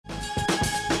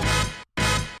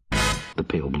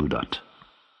pale blue dot.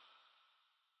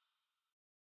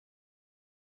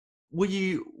 Were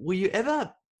you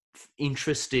ever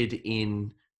interested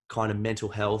in kind of mental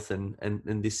health and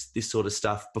this sort of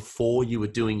stuff before you were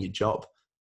doing your job?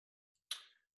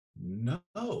 No,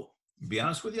 to be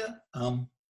honest with you,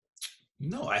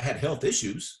 no, I had health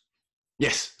issues.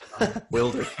 Yes, Um,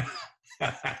 will do.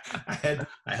 I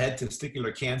had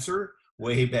testicular cancer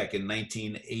way back in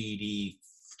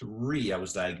 1983. I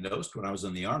was diagnosed when I was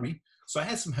in the Army, so I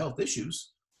had some health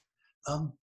issues.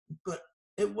 Um, but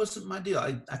it wasn't my deal.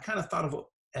 I kind of thought of it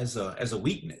as a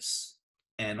weakness,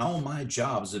 and all my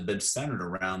jobs have been centered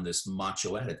around this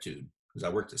macho attitude. Because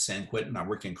I worked at San Quentin, I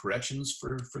worked in corrections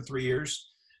for 3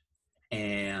 years,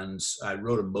 and I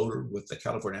rode a motor with the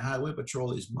California Highway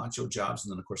Patrol. These macho jobs,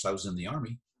 and then of course I was in the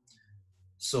Army.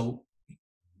 So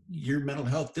your mental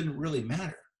health didn't really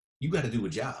matter. You got to do a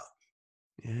job,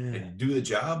 Yeah. and you do the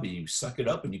job, and you suck it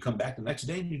up, and you come back the next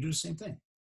day and you do the same thing.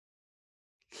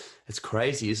 It's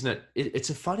crazy, isn't it? It's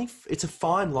a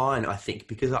fine line, I think,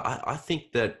 because I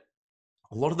think that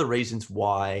a lot of the reasons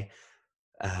why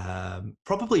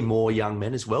probably more young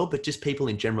men as well, but just people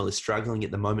in general are struggling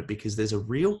at the moment because there's a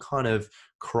real kind of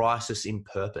crisis in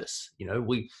purpose. You know,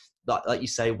 we, like you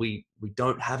say, we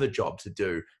don't have a job to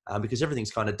do because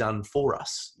everything's kind of done for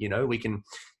us. You know, we can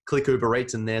click Uber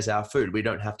Eats and there's our food. We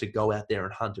don't have to go out there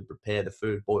and hunt and prepare the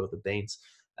food, boil the beans.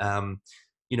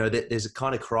 You know, there's a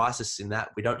kind of crisis in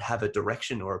that we don't have a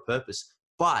direction or a purpose.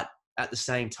 But at the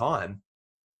same time,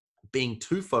 being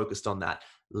too focused on that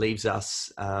leaves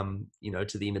us, you know,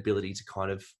 to the inability to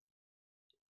kind of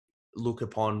look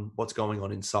upon what's going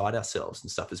on inside ourselves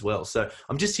and stuff as well. So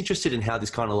I'm just interested in how this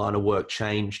kind of line of work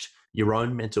changed your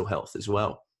own mental health as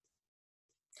well.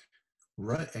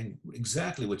 Right, and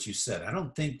exactly what you said. I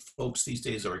don't think folks these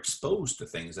days are exposed to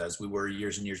things as we were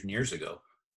years and years and years ago.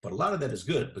 But a lot of that is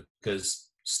good because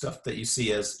stuff that you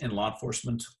see as in law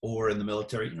enforcement or in the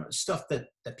military, you know, stuff that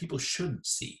people shouldn't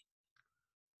see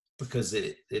because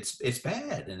it's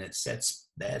bad and it sets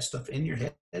bad stuff in your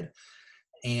head.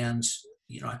 And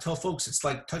you know, I tell folks it's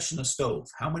like touching a stove.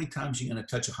 How many times are you going to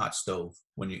touch a hot stove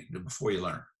before you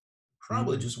learn?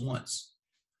 Probably just once.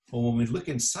 Well, when we look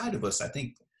inside of us, I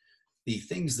think the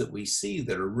things that we see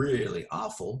that are really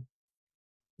awful,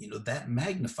 you know, that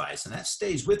magnifies and that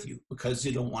stays with you because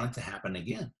you don't want it to happen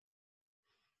again.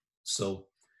 So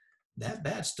that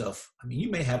bad stuff, I mean, you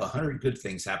may have 100 good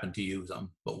things happen to you,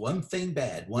 but one thing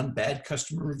bad, one bad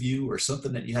customer review or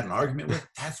something that you had an argument with,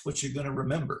 that's what you're going to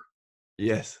remember.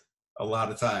 Yes. A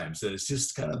lot of times. And it's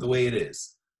just kind of the way it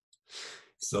is.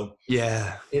 So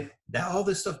yeah, all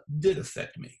this stuff did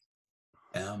affect me,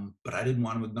 but I didn't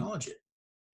want to acknowledge it.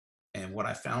 And what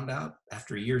I found out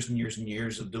after years and years and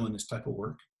years of doing this type of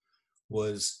work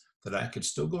was that I could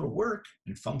still go to work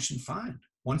and function fine.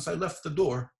 Once I left the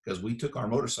door, because we took our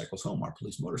motorcycles home, our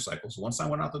police motorcycles, once I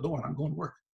went out the door and I'm going to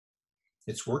work,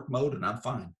 it's work mode and I'm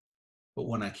fine. But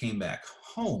when I came back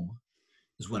home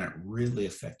is when it really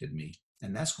affected me.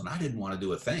 And that's when I didn't want to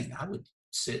do a thing. I would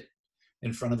sit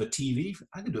in front of a TV.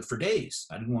 I could do it for days.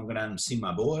 I didn't want to go down and see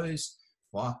my boys,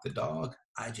 walk the dog.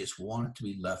 I just wanted to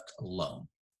be left alone.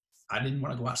 I didn't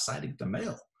want to go outside and get the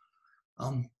mail.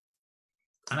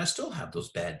 And I still have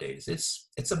those bad days.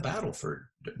 It's a battle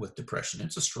with depression.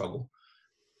 It's a struggle.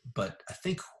 But I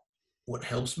think what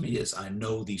helps me is I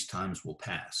know these times will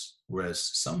pass. Whereas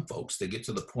some folks, they get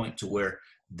to the point to where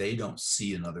they don't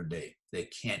see another day. They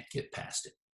can't get past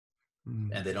it.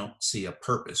 And they don't see a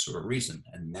purpose or a reason.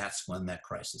 And that's when that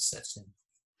crisis sets in.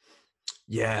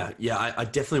 Yeah. I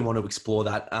definitely want to explore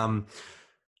that.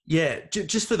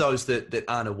 Just for those that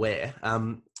aren't aware,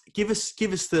 give us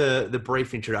the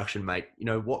brief introduction, mate. You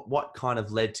know, what kind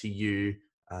of led to you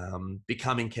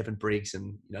becoming Kevin Briggs,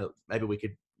 and you know, maybe we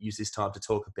could use this time to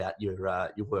talk about your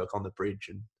work on the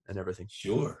bridge and everything.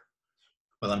 Sure.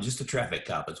 Well, I'm just a traffic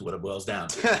cop. It's what it boils down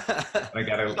to. I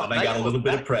got a little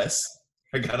bit of press.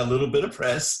 I got a little bit of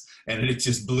press, and it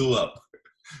just blew up.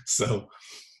 So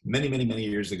many, many, many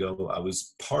years ago, I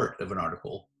was part of an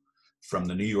article from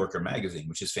the New Yorker magazine,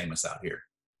 which is famous out here.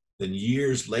 Then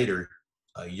years later,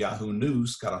 Yahoo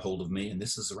News got a hold of me, and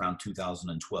this is around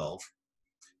 2012,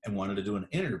 and wanted to do an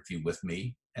interview with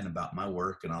me and about my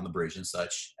work and on the bridge and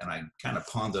such. And I kind of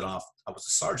pawned it off. I was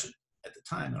a sergeant at the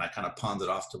time, and I kind of pawned it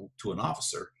off to an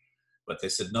officer. But they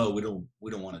said, no, we don't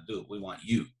want to do it. We want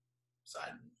you. So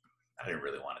I didn't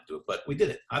really want to do it, but we did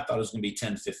it. I thought it was going to be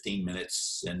 10, 15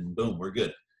 minutes, and boom, we're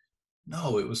good.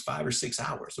 No, it was 5 or 6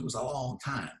 hours. It was a long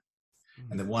time.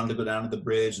 And they wanted to go down to the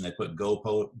bridge, and they put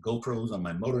GoPros on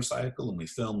my motorcycle, and we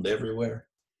filmed everywhere.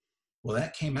 Well,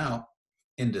 that came out,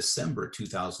 in December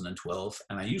 2012,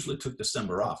 and I usually took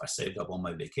December off. I saved up all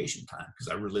my vacation time because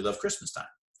I really love Christmas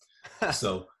time.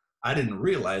 So I didn't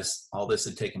realize all this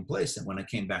had taken place. And when I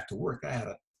came back to work, I had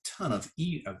a ton of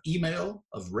email,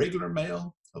 of regular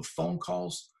mail, of phone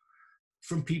calls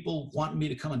from people wanting me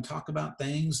to come and talk about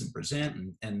things and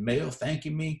present, and mail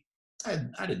thanking me.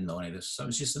 I didn't know any of this. So it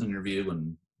was just an interview,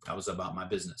 and I was about my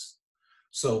business.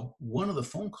 So one of the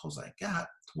phone calls I got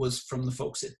was from the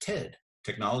folks at TED,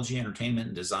 Technology, Entertainment,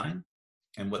 and Design.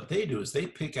 And what they do is they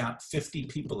pick out 50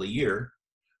 people a year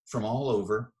from all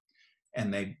over,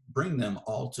 and they bring them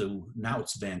all to, now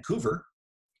it's Vancouver,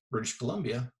 British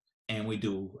Columbia, and we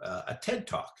do a TED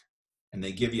Talk. And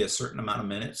they give you a certain amount of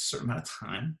minutes, a certain amount of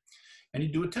time, and you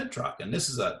do a TED Talk. And this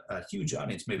is a huge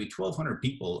audience, maybe 1,200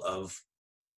 people of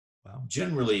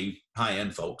generally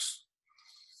high-end folks.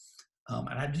 And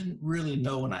I didn't really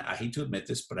know, and I hate to admit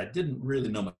this, but I didn't really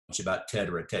know much about TED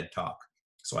or a TED Talk.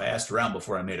 So I asked around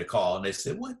before I made a call, and they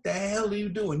said, "What the hell are you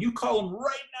doing? You call them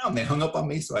right now." And they hung up on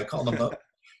me, so I called them up,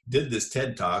 did this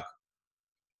TED Talk,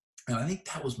 and I think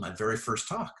that was my very first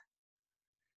talk.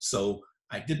 So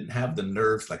I didn't have the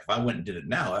nerve. Like if I went and did it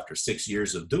now after 6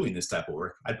 years of doing this type of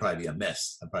work, I'd probably be a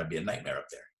mess. I'd probably be a nightmare up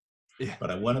there. Yeah. But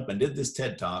I went up and did this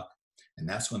TED Talk, and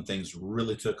that's when things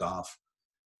really took off.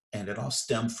 And it all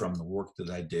stemmed from the work that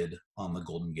I did on the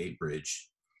Golden Gate Bridge.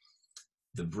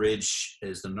 The bridge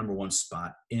is the #1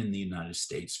 spot in the United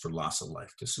States for loss of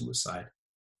life to suicide.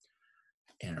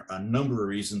 And a number of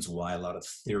reasons why, a lot of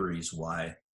theories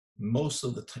why. Most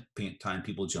of the time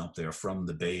people jump there from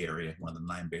the Bay Area, one of the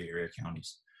 9 Bay Area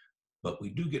counties. But we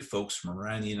do get folks from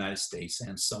around the United States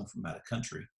and some from out of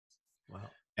country. Wow.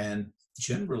 And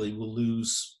generally we'll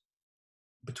lose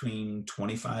between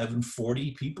 25 and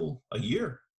 40 people a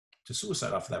year to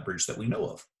suicide off of that bridge that we know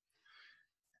of.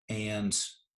 And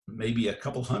maybe a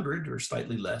couple hundred or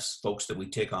slightly less folks that we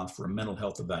take on for a mental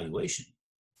health evaluation,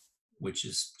 which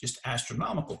is just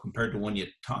astronomical compared to when you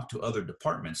talk to other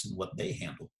departments and what they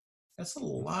handle. That's a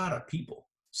lot of people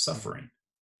suffering.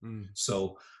 Mm.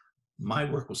 So my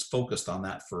work was focused on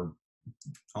that for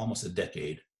almost a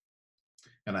decade.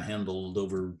 And I handled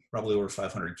probably over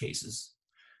 500 cases.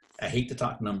 I hate to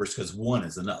talk numbers because 1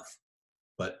 is enough,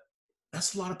 but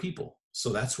that's a lot of people. So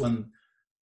that's when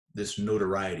this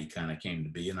notoriety kind of came to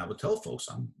be. And I would tell folks,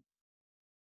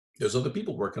 there's other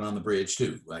people working on the bridge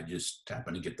too. I just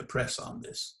happened to get the press on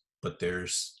this. But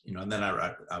there's, and then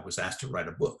I was asked to write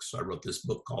a book. So I wrote this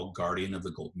book called Guardian of the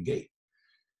Golden Gate.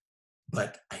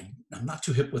 But I'm not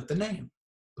too hip with the name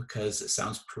because it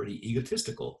sounds pretty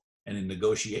egotistical. And in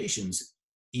negotiations,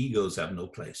 egos have no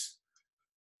place.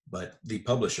 But the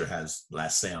publisher has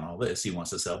last say on all this. He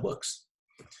wants to sell books.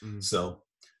 Mm. So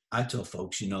I tell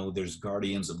folks, there's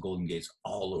guardians of Golden Gates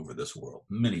all over this world,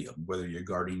 many of them, whether you're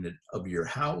guardian of your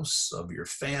house, of your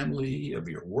family, of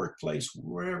your workplace,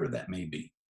 wherever that may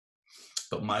be.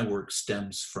 But my work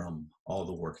stems from all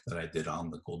the work that I did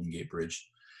on the Golden Gate Bridge.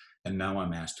 And now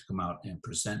I'm asked to come out and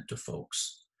present to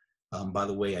folks. By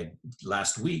the way,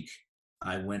 last week,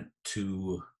 I went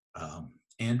to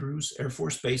Andrews Air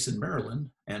Force Base in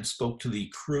Maryland and spoke to the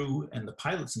crew and the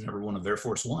pilots in #1 of Air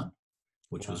Force One,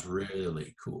 which was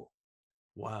really cool.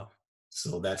 Wow.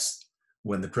 So that's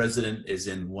when the president is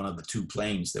in one of the 2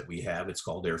 planes that we have. It's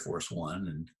called Air Force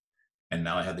One. And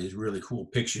now I have these really cool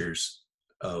pictures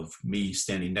of me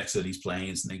standing next to these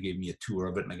planes, and they gave me a tour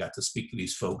of it. And I got to speak to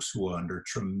these folks who are under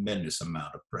tremendous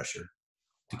amount of pressure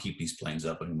to keep these planes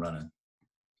up and running.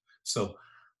 So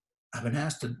I've been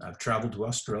asked I've traveled to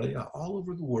Australia, all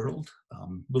over the world,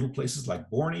 little places like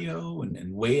Borneo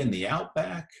and way in the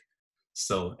outback.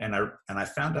 So, and I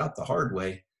found out the hard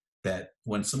way that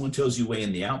when someone tells you way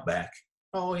in the outback,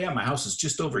 "Oh yeah, my house is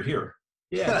just over here."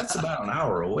 Yeah, that's about an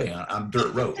hour away on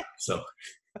dirt road. So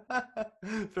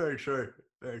very true.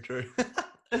 Very true.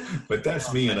 But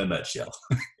that's me in a nutshell.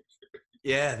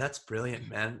 Yeah, that's brilliant,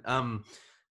 man.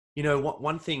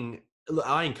 One thing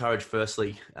I encourage,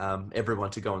 firstly,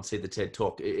 everyone to go and see the TED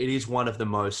Talk. It is one of the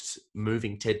most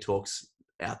moving TED Talks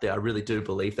out there. I really do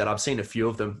believe that. I've seen a few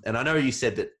of them. And I know you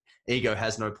said that ego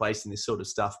has no place in this sort of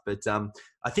stuff, but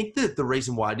I think that the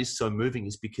reason why it is so moving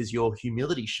is because your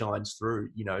humility shines through.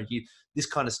 This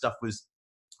kind of stuff was,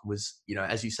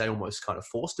 as you say, almost kind of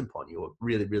forced upon you, or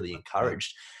really, really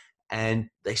encouraged. And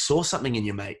they saw something in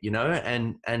you, mate,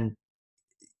 and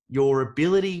your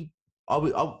ability.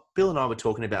 Bill and I were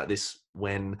talking about this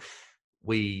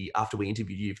after we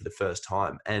interviewed you for the first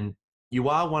time, and you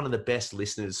are one of the best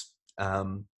listeners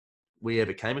we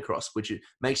ever came across, which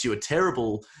makes you a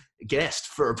terrible guest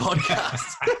for a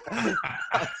podcast.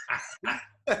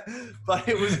 But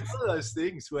it was one of those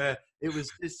things where it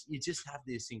was just, you just have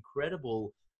this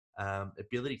incredible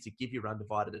ability to give your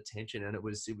undivided attention, and it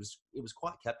was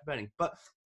quite captivating. But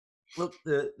look,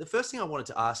 the first thing I wanted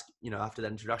to ask, after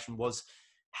that introduction was,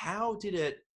 how did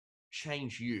it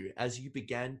change you as you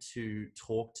began to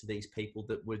talk to these people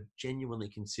that were genuinely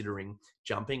considering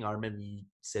jumping? I remember you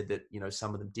said that,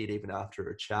 some of them did even after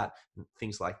a chat and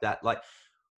things like that. Like,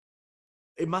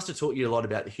 it must have taught you a lot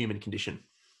about the human condition.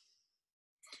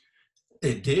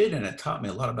 It did, and it taught me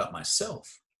a lot about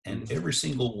myself. And Mm. every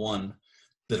single one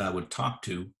that I would talk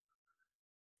to,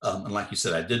 and like you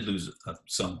said, I did lose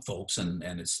some folks, and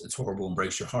it's horrible and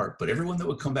breaks your heart. But everyone that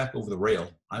would come back over the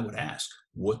rail, I would ask,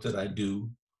 what did I do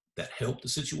that helped the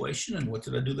situation, and what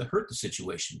did I do that hurt the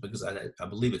situation? Because I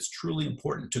believe it's truly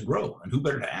important to grow. And who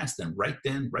better to ask than right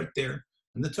then, right there,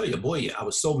 and they'll tell you, boy, I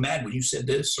was so mad when you said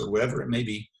this, or whatever it may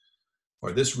be,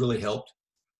 or this really helped.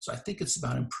 So I think it's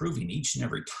about improving each and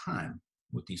every time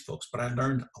with these folks. But I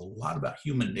learned a lot about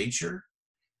human nature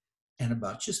and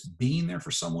about just being there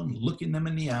for someone, looking them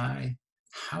in the eye,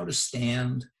 how to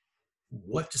stand,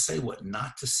 what to say, what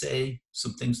not to say.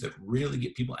 Some things that really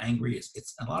get people angry.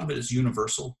 It's a lot of it is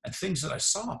universal, and things that I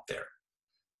saw up there.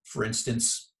 For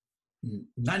instance,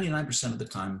 99% of the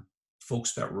time,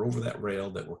 folks that were over that rail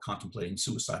that were contemplating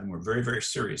suicide and were very, very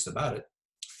serious about it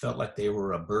felt like they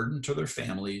were a burden to their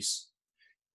families.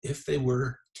 If they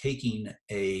were taking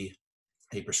a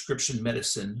prescription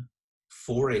medicine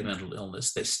for a mental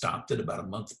illness, they stopped it about a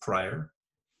month prior.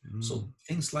 So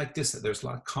things like this, there's a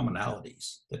lot of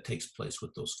commonalities that takes place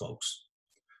with those folks.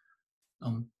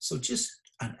 So just,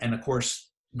 and of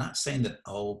course, not saying that,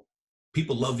 oh,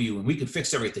 people love you and we can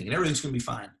fix everything and everything's going to be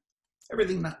fine.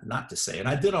 Everything not to say. And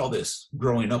I did all this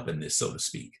growing up in this, so to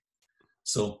speak.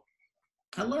 So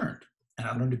I learned, and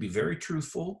I learned to be very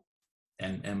truthful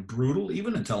and brutal,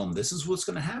 even, and tell them this is what's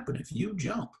going to happen if you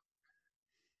jump.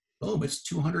 Boom, it's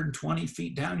 220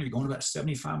 feet down. You're going about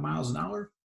 75 miles an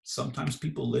hour. Sometimes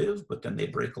people live, but then they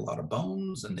break a lot of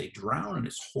bones and they drown, and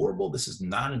it's horrible. This is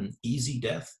not an easy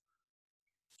death.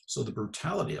 So the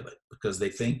brutality of it, because they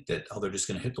think that, oh, they're just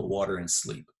going to hit the water and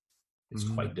sleep. It's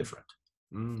quite different.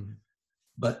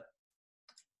 But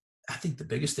I think the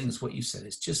biggest thing is what you said,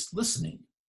 is just listening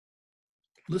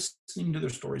to their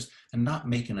stories and not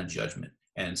making a judgment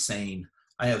and saying,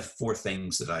 I have 4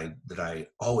 things that I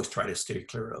always try to stay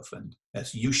clear of. And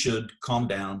that's, you should calm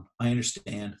down. I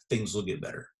understand, things will get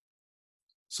better.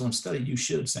 So instead of you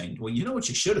should saying, well, you know what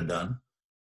you should have done?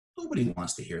 Nobody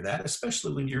wants to hear that,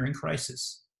 especially when you're in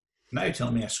crisis. Now you're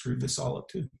telling me I screwed this all up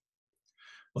too.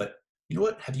 But you know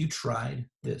what? Have you tried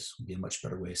this? Would be a much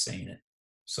better way of saying it.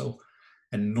 So,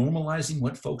 and normalizing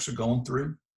what folks are going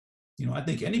through. I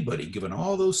think anybody, given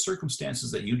all those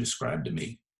circumstances that you described to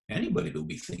me, anybody who will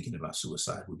be thinking about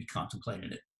suicide would be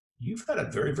contemplating it. You've had a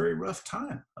very, very rough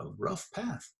time, a rough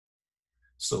path.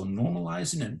 So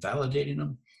normalizing and validating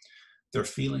them, their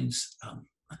feelings,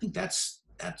 I think that's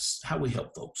how we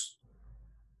help folks.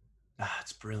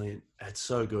 It's brilliant. It's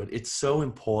so good. It's so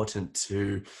important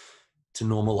to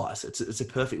normalize. It's a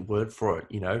perfect word for it.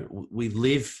 We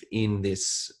live in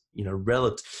this,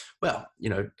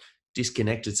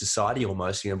 disconnected society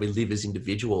almost. We live as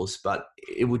individuals, but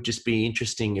it would just be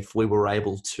interesting if we were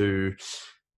able to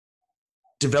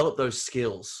develop those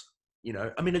skills.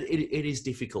 It is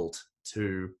difficult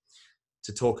to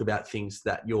talk about things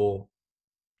that you're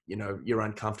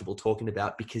uncomfortable talking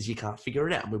about because you can't figure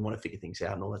it out, and we want to figure things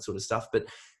out and all that sort of stuff. But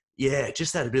yeah,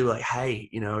 just that ability, like, hey,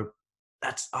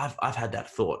 I've had that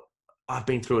thought. I've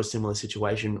been through a similar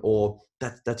situation, or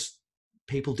that's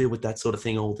people deal with that sort of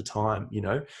thing all the time.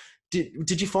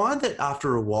 Did you find that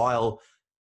after a while,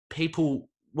 people,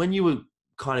 when you were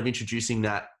kind of introducing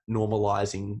that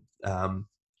normalizing,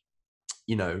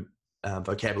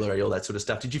 vocabulary, all that sort of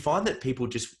stuff, did you find that people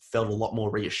just felt a lot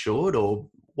more reassured, or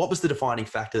what was the defining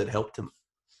factor that helped them?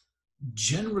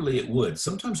 Generally, it would.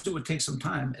 Sometimes it would take some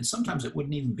time, and sometimes it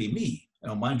wouldn't even be me.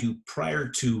 Mind you, prior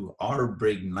to our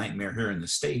big nightmare here in the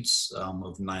States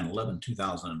of 9/11,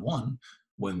 2001,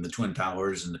 when the Twin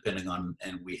Towers and the Pentagon,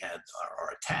 and we had our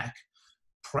attack,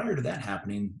 prior to that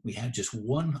happening, we had just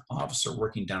one officer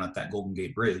working down at that Golden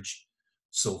Gate Bridge.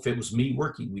 So if it was me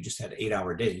working, we just had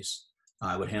 8-hour days.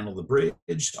 I would handle the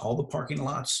bridge, all the parking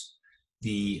lots,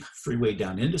 the freeway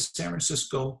down into San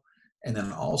Francisco, and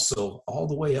then also all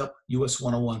the way up US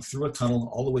 101 through a tunnel,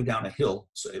 all the way down a hill.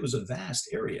 So it was a vast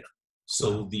area.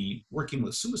 So the working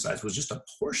with suicides was just a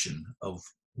portion of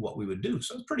what we would do.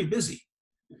 So it was pretty busy.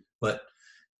 But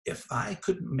if I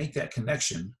couldn't make that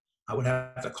connection, I would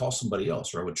have to call somebody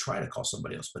else, or I would try to call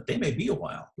somebody else. But they may be a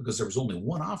while because there was only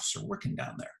one officer working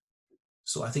down there.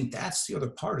 So I think that's the other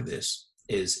part of this.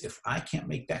 is if I can't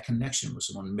make that connection with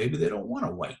someone, maybe they don't want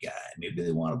a white guy, maybe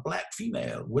they want a black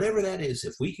female, whatever that is,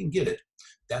 if we can get it,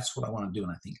 that's what I want to do.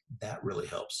 And I think that really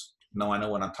helps. Now, I know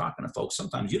when I'm talking to folks,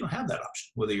 sometimes you don't have that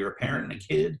option, whether you're a parent and a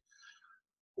kid,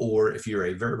 or if you're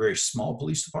a very, very small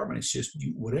police department, it's just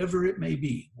you, whatever it may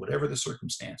be, whatever the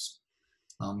circumstance.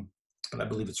 But I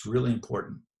believe it's really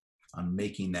important on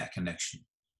making that connection.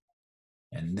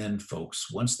 And then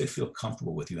folks, once they feel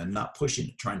comfortable with you and not pushing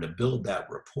it, trying to build that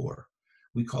rapport,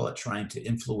 we call it trying to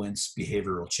influence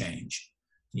behavioral change.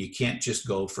 You can't just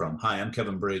go from, hi, I'm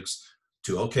Kevin Briggs,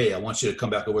 to, okay, I want you to come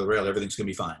back over the rail, everything's going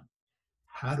to be fine.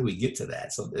 How do we get to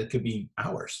that? So it could be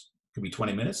hours, it could be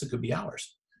 20 minutes, it could be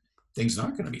hours. Things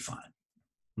aren't going to be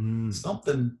fine.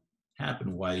 Something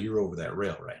happened while you're over that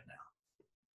rail right now.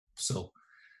 So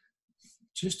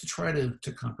just to try to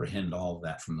comprehend all of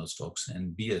that from those folks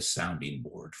and be a sounding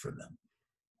board for them.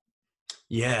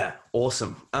 Yeah,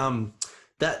 awesome.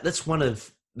 That's one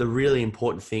of the really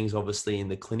important things, obviously, in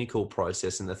the clinical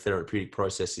process and the therapeutic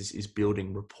process is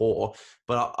building rapport.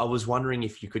 But I was wondering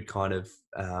if you could kind of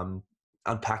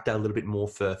unpack that a little bit more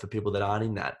for people that aren't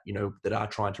in that, that are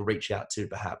trying to reach out to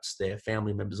perhaps their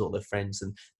family members or their friends,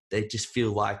 and they just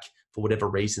feel like for whatever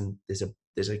reason there's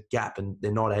a gap and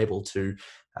they're not able to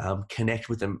connect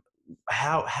with them.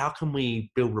 How can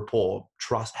we build rapport,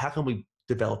 trust? How can we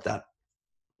develop that?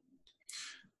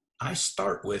 I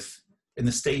start with, in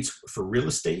the States, for real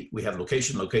estate, we have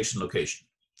location, location, location.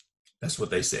 That's what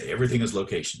they say. Everything is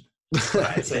location.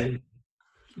 But I say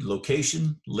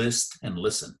location, list, and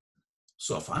listen.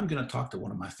 So if I'm going to talk to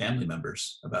one of my family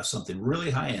members about something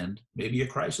really high end, maybe a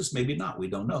crisis, maybe not, we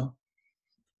don't know.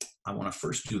 I want to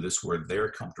first do this where they're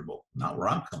comfortable, not where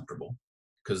I'm comfortable,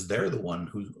 because they're the one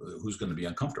who's going to be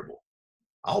uncomfortable.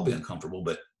 I'll be uncomfortable,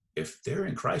 but if they're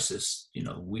in crisis,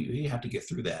 we have to get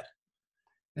through that.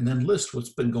 And then list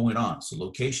what's been going on. So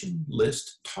location,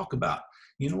 list, talk about,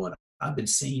 what, I've been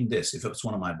seeing this. If it's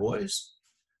one of my boys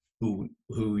who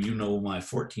my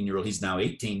 14-year-old, he's now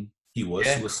 18, he was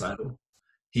suicidal.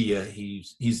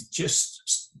 He's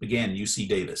just began UC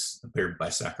Davis, paired by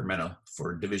Sacramento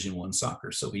for Division I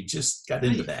soccer. So he just got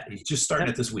into that. He's just starting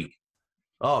it this week.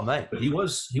 Oh, mate. But he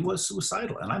was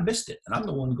suicidal, and I missed it. And I'm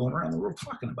the one going around the world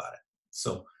talking about it.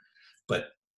 So, but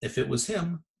if it was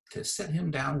him, to set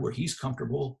him down where he's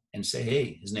comfortable and say,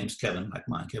 hey, his name's Kevin, like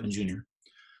mine, Kevin Jr.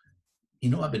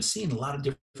 I've been seeing a lot of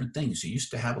different things. You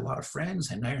used to have a lot of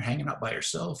friends, and now you're hanging out by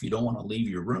yourself. You don't want to leave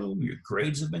your room. Your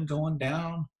grades have been going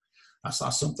down. I saw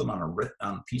something on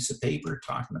a piece of paper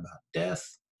talking about death,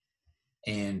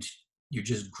 and you're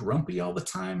just grumpy all the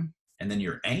time, and then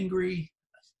you're angry.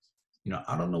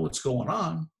 I don't know what's going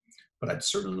on, but I'd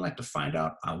certainly like to find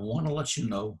out. I want to let you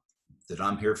know that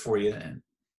I'm here for you, and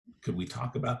could we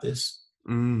talk about this?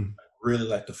 I'd really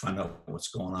like to find out what's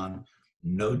going on.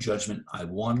 No judgment. I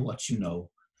want to let you know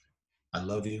I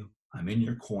love you. I'm in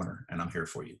your corner, and I'm here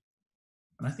for you.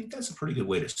 And I think that's a pretty good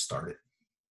way to start it.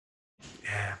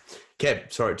 Yeah.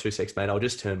 Kev, sorry, 2 seconds, mate. I'll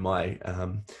just turn my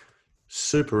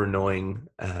super annoying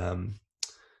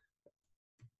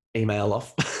email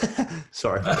off.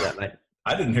 Sorry about that, mate.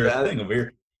 I didn't hear a thing over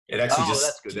here. It actually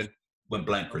that's good, then. Went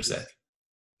blank for a sec.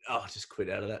 Oh, just quit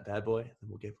out of that bad boy, and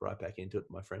we'll get right back into it,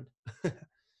 my friend.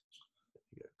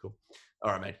 Cool.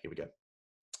 All right, mate. Here we go.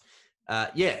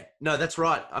 No, that's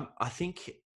right. I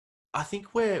think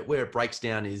where it breaks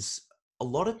down is a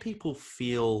lot of people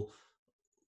feel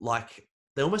like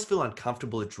they almost feel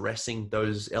uncomfortable addressing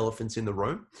those elephants in the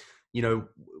room.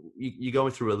 You're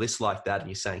going through a list like that and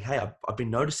you're saying, hey, I've been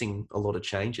noticing a lot of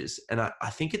changes. And I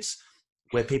think it's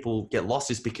where people get lost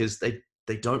is because they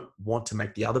don't want to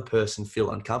make the other person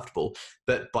feel uncomfortable.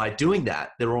 But by doing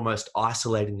that, they're almost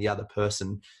isolating the other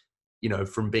person,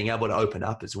 from being able to open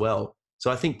up as well. So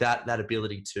I think that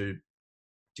ability to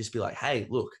just be like, hey,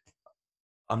 look,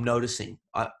 I'm noticing,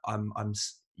 I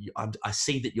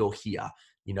see that you're here.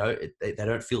 They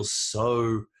don't feel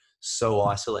so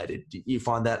isolated. Do you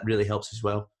find that really helps as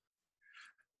well?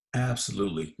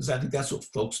 Absolutely. Because I think that's what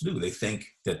folks do. They think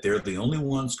that they're the only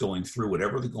ones going through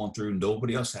whatever they're going through.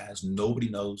 Nobody else has. Nobody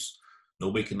knows.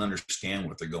 Nobody can understand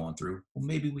what they're going through. Well,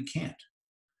 maybe we can't.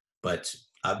 But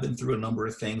I've been through a number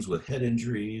of things with head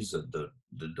injuries, the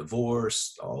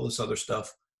divorce, all this other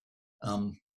stuff.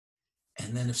 And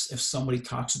then if somebody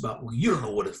talks about, well, you don't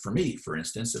know what it, for me, for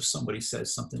instance, if somebody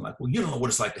says something like, well, you don't know what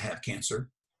it's like to have cancer.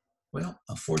 Well,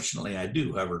 unfortunately, I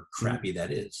do, however crappy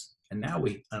that is. And now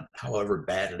however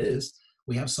bad it is,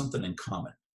 we have something in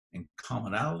common. And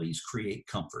commonalities create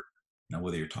comfort. Now,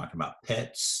 whether you're talking about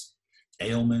pets,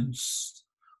 ailments,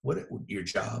 your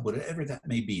job, whatever that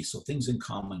may be. So things in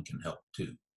common can help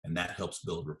too. And that helps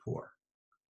build rapport.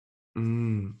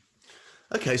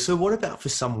 Okay, so what about for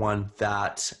someone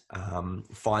that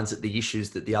finds that the issues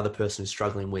that the other person is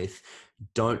struggling with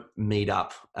don't meet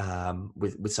up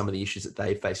with some of the issues that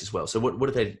they face as well? So what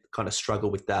do they kind of struggle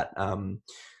with that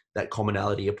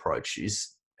commonality approach?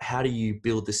 Is how do you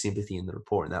build the sympathy and the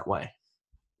rapport in that way?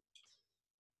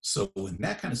 So in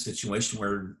that kind of situation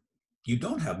where you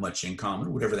don't have much in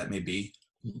common, whatever that may be,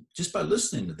 just by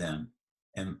listening to them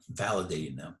and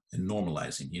validating them and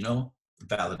normalizing,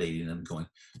 validating them, going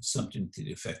something to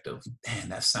the effect of, man,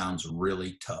 that sounds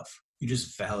really tough. You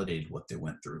just validated what they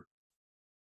went through.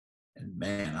 And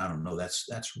man, I don't know, that's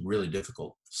really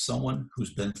difficult. Someone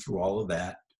who's been through all of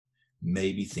that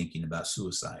may be thinking about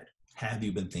suicide. Have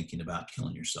you been thinking about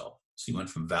killing yourself? So you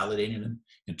went from validating them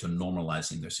into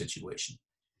normalizing their situation.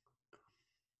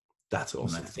 That's And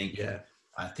awesome. Yeah.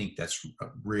 I think that's a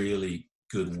really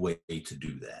good way to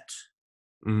do that.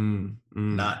 Mm,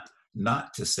 mm.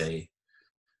 Not to say,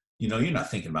 you're not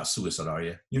thinking about suicide, are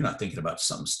you? You're not thinking about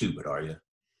something stupid, are you?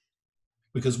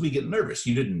 Because we get nervous.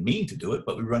 You didn't mean to do it,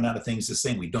 but we run out of things to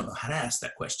say. And we don't know how to ask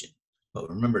that question. But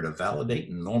remember to validate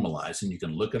and normalize, and you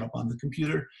can look it up on the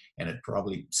computer, and it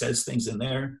probably says things in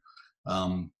there.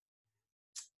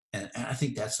 And I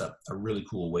think that's a really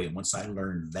cool way. And once I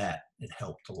learned that, it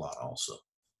helped a lot also.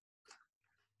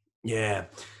 Yeah.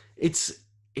 A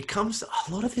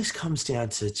lot of this comes down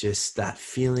to just that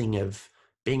feeling of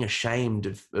being ashamed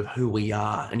of who we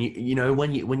are. And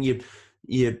when you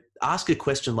ask a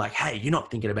question like, hey, you're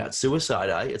not thinking about suicide,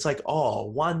 are you? It's like, oh,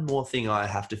 one more thing I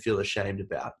have to feel ashamed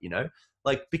about,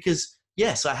 like, because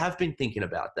yes, I have been thinking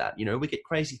about that. We get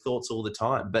crazy thoughts all the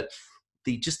time, but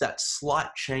just that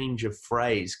slight change of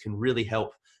phrase can really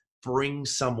help bring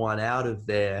someone out of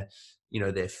their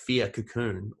fear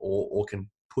cocoon, or can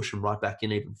push them right back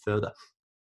in even further.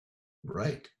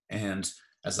 Right. And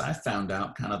as I found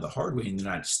out kind of the hard way in the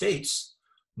United States,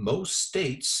 most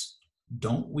states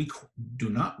do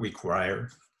not require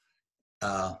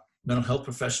mental health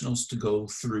professionals to go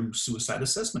through suicide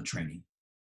assessment training,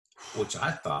 which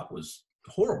I thought was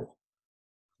horrible.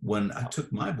 When I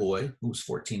took my boy, who was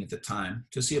 14 at the time,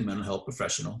 to see a mental health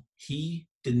professional, he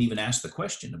didn't even ask the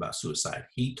question about suicide.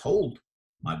 He told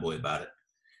my boy about it.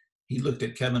 He looked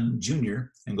at Kevin Jr.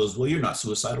 and goes, well, you're not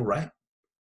suicidal, right?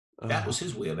 That was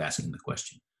his way of asking the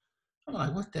question. I'm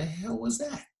like, what the hell was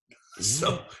that? Yeah.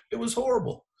 So it was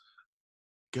horrible.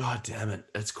 God damn it.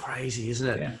 That's crazy, isn't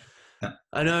it? Yeah.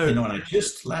 I know. And I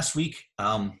just last week,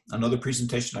 another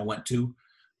presentation I went to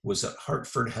was at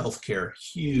Hartford Healthcare,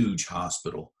 huge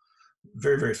hospital,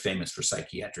 very, very famous for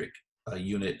psychiatric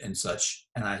unit and such.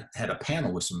 And I had a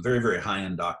panel with some very, very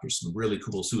high-end doctors, some really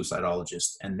cool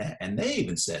suicidologists. And they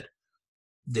even said,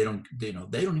 they don't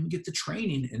even get the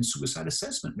training in suicide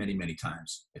assessment many, many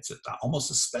times. It's almost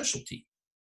a specialty.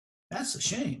 That's a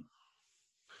shame.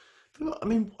 I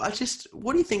mean,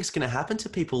 what do you think is going to happen to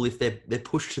people if they're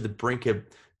pushed to the brink of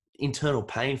internal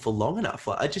pain for long enough?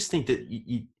 Like, I just think that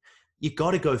you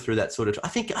got to go through that sort of. I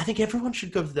think everyone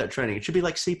should go through that training. It should be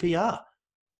like CPR.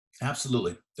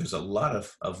 Absolutely. There's a lot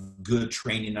of good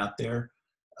training out there.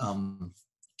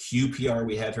 QPR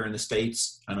we have here in the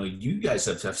States. I know you guys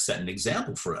have set an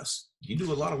example for us. You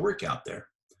do a lot of work out there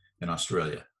in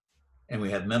Australia. And we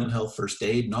have mental health first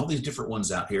aid and all these different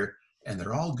ones out here. And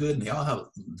they're all good and they all have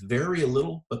vary a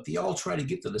little, but they all try to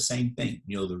get to the same thing,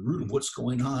 the root of what's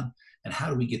going on and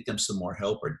how do we get them some more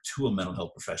help or to a mental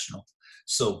health professional.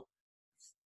 So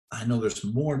I know there's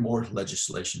more and more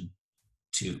legislation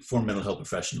for mental health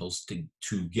professionals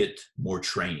to get more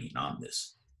training on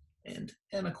this. And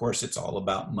of course, it's all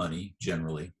about money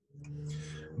generally.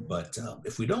 But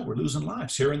if we don't, we're losing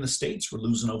lives. Here in the States, we're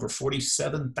losing over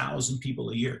 47,000 people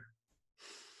a year.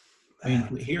 I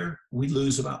mean, here we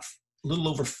lose about a little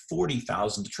over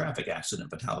 40,000 to traffic accident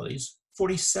fatalities,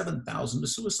 47,000 to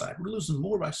suicide. We're losing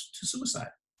more to suicide.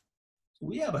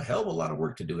 We have a hell of a lot of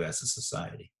work to do as a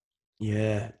society.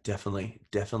 Yeah, definitely.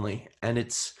 Definitely. And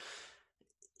it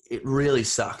really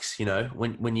sucks,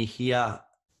 when you hear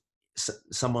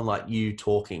someone like you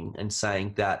talking and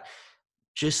saying that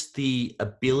just the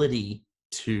ability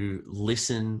to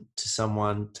listen to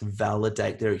someone, to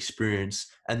validate their experience,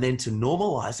 and then to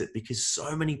normalize it, because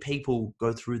so many people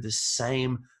go through the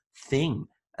same thing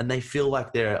and they feel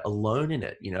like they're alone in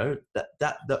it.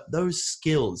 Those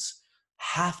skills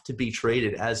have to be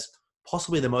treated as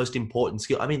possibly the most important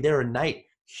skill. I mean, they're innate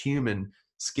human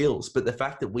skills, but the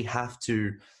fact that we have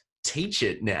to teach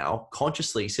it now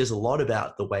consciously says a lot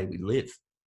about the way we live.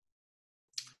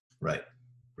 Right.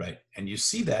 And you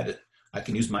see that I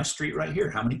can use my street right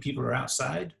here. How many people are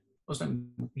outside? Most of the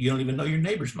time, you don't even know your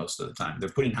neighbors most of the time. They're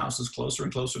putting houses closer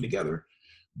and closer together,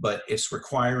 but it's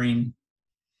requiring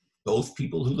both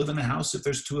people who live in the house, if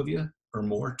there's two of you, or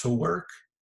more to work,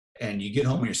 and you get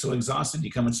home and you're so exhausted,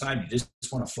 you come inside, you just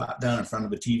want to flap down in front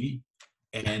of the TV.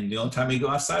 And the only time you go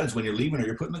outside is when you're leaving or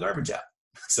you're putting the garbage out.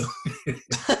 So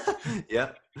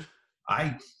Yeah.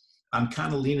 I'm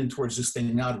kind of leaning towards this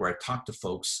thing now where I talk to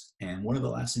folks. And one of the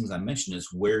last things I mentioned is,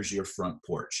 where's your front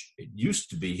porch? It used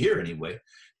to be here anyway.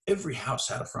 Every house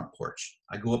had a front porch.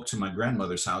 I go up to my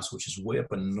grandmother's house, which is way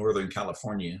up in Northern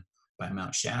California by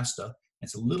Mount Shasta.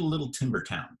 It's a little timber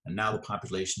town. And now the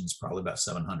population is probably about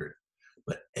 700.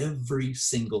 But every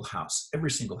single house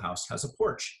has a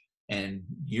porch. And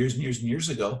years and years and years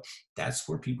ago, that's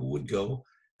where people would go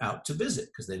out to visit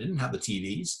because they didn't have the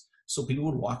TVs. So people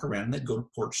would walk around and they'd go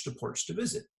porch to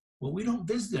visit. Well, we don't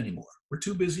visit anymore. We're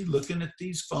too busy looking at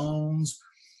these phones,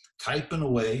 typing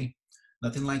away,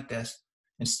 nothing like that,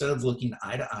 instead of looking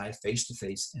eye to eye, face to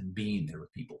face, and being there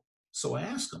with people. So I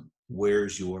ask them,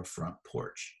 where's your front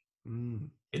porch?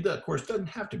 It, of course, doesn't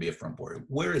have to be a front porch.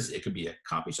 Where is it? It could be a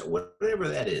coffee shop, whatever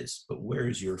that is, but where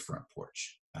is your front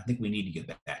porch? I think we need to get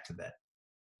back to that.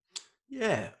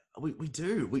 Yeah, we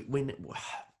do.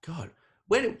 God,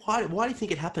 why do you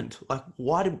think it happened? Like,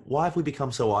 why have we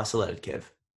become so isolated, Kev?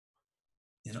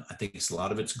 I think a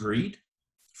lot of it's greed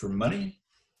for money,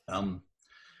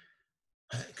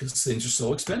 because things are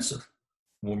so expensive.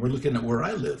 When we're looking at where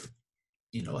I live,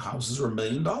 houses are $1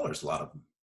 million, a lot of them.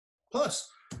 Plus,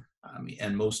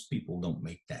 and most people don't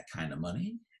make that kind of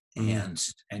money, and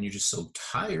you're just so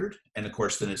tired. And of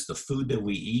course, then it's the food that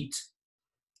we eat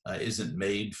isn't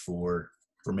made for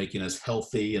making us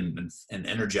healthy and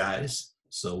energized.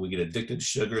 So we get addicted to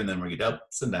sugar, and then we get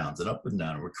ups and downs and up and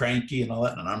down. And we're cranky and all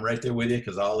that. And I'm right there with you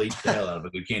because I'll eat the hell out of a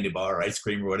good candy bar or ice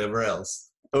cream or whatever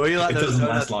else. Oh, you like it those doesn't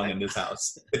donuts, last long mate? in this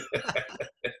house.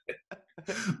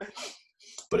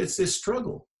 But it's this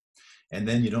struggle. And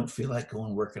then you don't feel like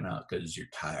going working out because you're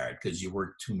tired, because you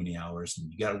work too many hours, and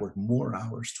you got to work more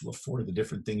hours to afford the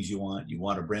different things you want. You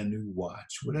want a brand new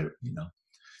watch, whatever,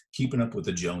 keeping up with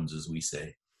the Joneses, we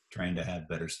say, trying to have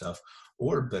better stuff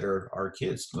or better our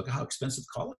kids. Look at how expensive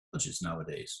college is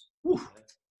nowadays. Whew.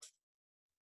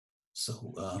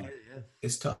 So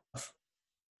it's tough.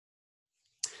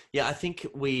 Yeah, I think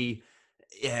it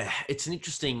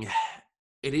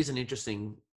is an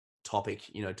interesting topic,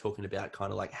 talking about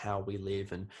kind of like how we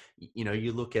live. And,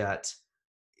 you look at,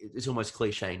 it's almost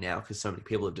cliche now because so many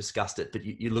people have discussed it, but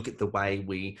you look at the way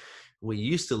we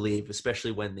used to live,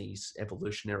 especially when these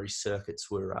evolutionary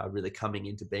circuits were really coming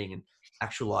into being and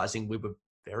actualizing. We were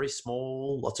very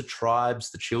small, lots of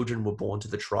tribes. The children were born to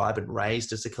the tribe and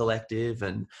raised as a collective.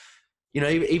 And,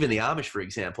 even the Amish, for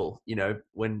example,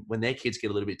 when their kids get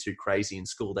a little bit too crazy in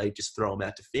school, they just throw them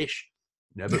out to fish,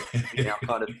 but we now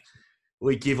kind of,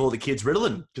 we give all the kids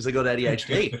Ritalin because they got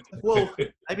ADHD. Well,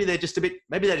 maybe they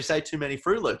just ate too many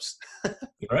Fruit Loops.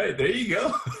 Right, there you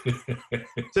go.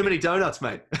 Too many donuts,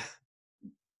 mate.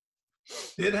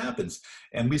 It happens.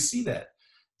 And we see that.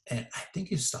 And I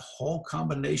think it's the whole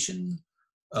combination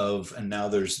of, and now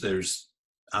there's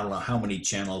I don't know how many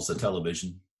channels of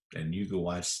television, and you can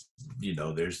watch,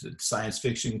 there's the science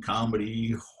fiction,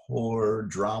 comedy, horror,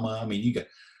 drama. I mean,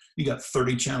 you got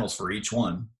 30 channels for each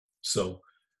one. So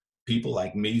people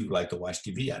like me who like to watch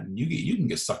TV, you can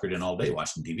get suckered in all day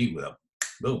watching TV with a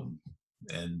boom.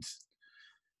 And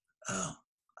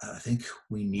I think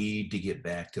we need to get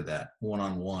back to that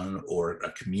one-on-one or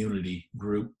a community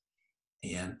group.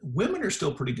 And women are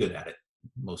still pretty good at it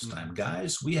most of the time.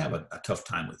 Guys, we have a tough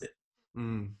time with it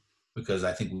because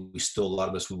I think a lot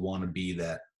of us would want to be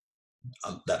that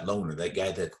loner, that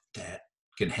guy that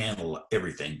can handle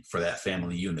everything for that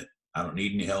family unit. I don't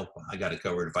need any help. I got it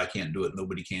covered. If I can't do it,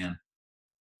 nobody can.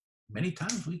 Many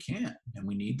times we can't, and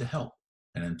we need the help.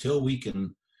 And until we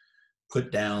can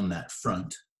put down that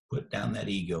front, put down that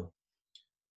ego,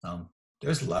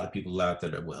 there's a lot of people out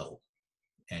there that will help,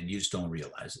 and you just don't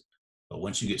realize it. But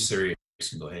once you get serious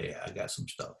and go, hey, I got some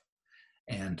stuff.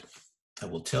 And I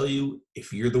will tell you,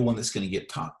 if you're the one that's going to get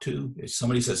talked to, if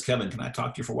somebody says, Kevin, can I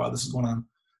talk to you for a while? This is going on.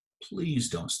 Please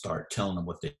don't start telling them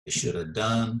what they should have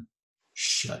done.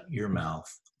 Shut your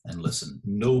mouth and listen.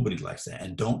 Nobody likes that.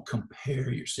 And don't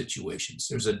compare your situations.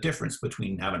 There's a difference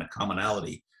between having a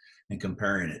commonality and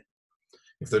comparing it.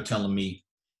 If they're telling me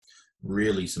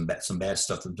really some bad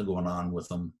stuff that's been going on with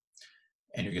them,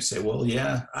 and you're going to say, well,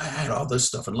 yeah, I had all this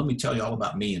stuff, and let me tell you all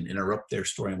about me, and interrupt their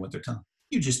story and what they're telling.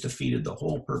 You just defeated the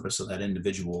whole purpose of that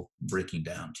individual breaking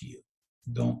down to you.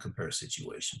 Don't compare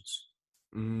situations.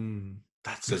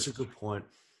 That's such a good point.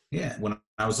 Yeah, when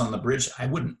I was on the bridge, I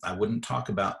wouldn't talk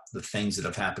about the things that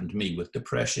have happened to me with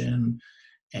depression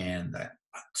and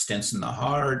stents in the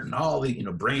heart and all the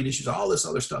brain issues, all this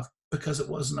other stuff, because it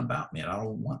wasn't about me, and I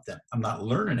don't want them. I'm not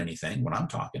learning anything when I'm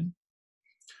talking.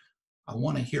 I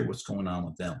want to hear what's going on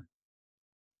with them.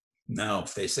 Now,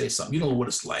 if they say something, you know what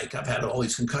it's like. I've had all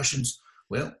these concussions.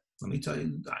 Well, let me tell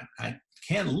you, I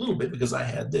can a little bit because I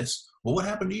had this. Well, what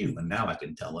happened to you? And now I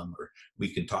can tell them, or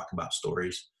we can talk about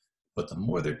stories. But the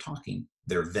more they're talking,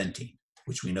 they're venting,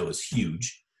 which we know is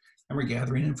huge. And we're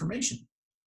gathering information,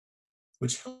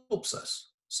 which helps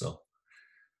us. So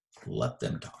let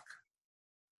them talk.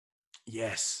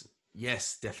 Yes,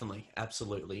 yes, definitely,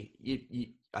 absolutely.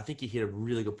 I think you hit a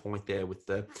really good point there with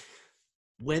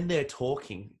when they're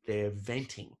talking, they're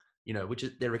venting, which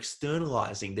is they're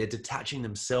externalizing, they're detaching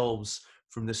themselves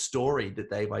from the story that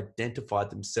they've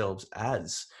identified themselves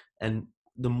as. And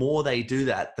the more they do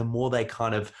that, the more they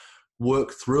kind of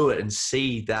work through it and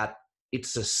see that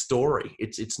it's a story.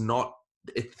 It's not,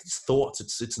 it's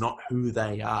thoughts. It's not who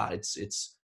they are.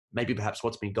 It's maybe perhaps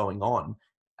what's been going on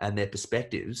and their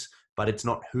perspectives, but it's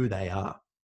not who they are.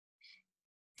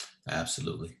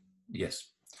 Absolutely. Yes.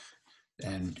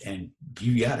 And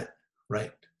you got it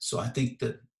right. So I think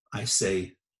that I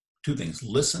say two things: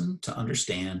 listen to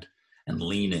understand and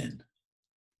lean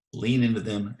into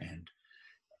them.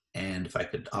 And if I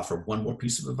could offer one more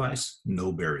piece of advice,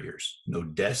 no barriers, no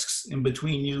desks in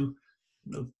between you,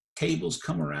 no tables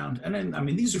come around. And then, I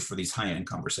mean, these are for these high-end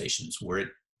conversations where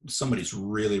somebody's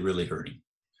really, really hurting.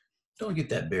 Don't get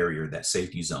that barrier, that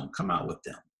safety zone. Come out with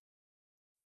them.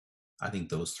 I think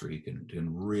those three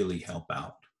can really help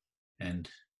out. And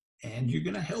you're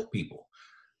going to help people,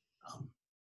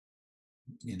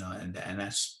 and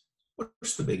that's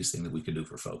what's the biggest thing that we could do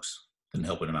for folks than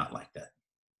helping them out like that.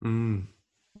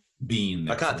 Being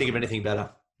there. I can't think of anything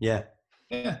better. Yeah.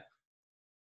 Yeah.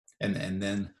 And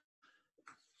then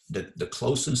the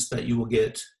closest that you will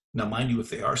get, now mind you, if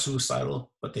they are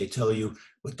suicidal, but they tell you,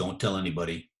 but don't tell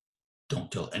anybody,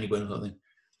 something,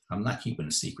 I'm not keeping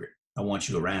a secret. I want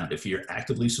you around. If you're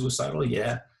actively suicidal,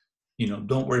 yeah,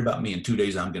 don't worry about me. In 2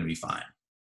 days, I'm going to be fine.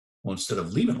 Well, instead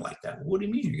of leaving it like that, well, what do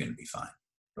you mean you're going to be fine?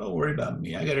 Don't worry about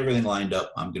me. I got everything lined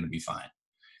up. I'm going to be fine.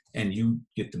 And you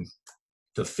get them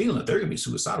to feeling that they're going to be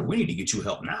suicidal. We need to get you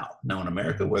help now. Now in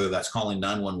America, whether that's calling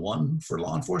 911 for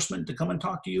law enforcement to come and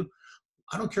talk to you,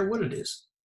 I don't care what it is.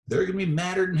 They're going to be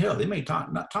madder than hell. They may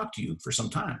not talk to you for some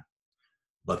time,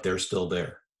 but they're still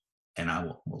there. And I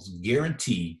will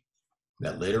guarantee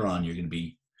that later on you're going to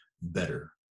be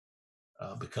better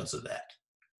because of that.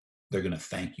 They're going to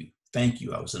thank you. Thank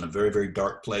you. I was in a very, very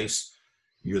dark place.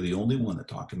 You're the only one that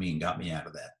talked to me and got me out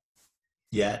of that.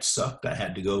 Yeah, it sucked. I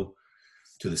had to go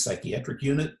to the psychiatric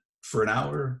unit for an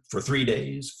hour, for 3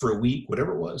 days, for a week,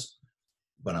 whatever it was.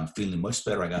 But I'm feeling much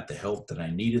better. I got the help that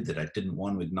I needed, that I didn't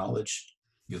want to acknowledge.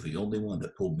 You're the only one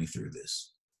that pulled me through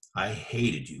this. I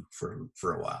hated you for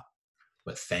a while,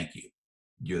 but thank you.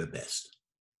 You're the best.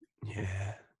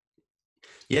 Yeah.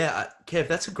 Yeah, Kev,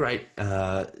 that's a great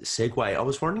segue. I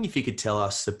was wondering if you could tell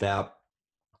us about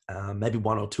maybe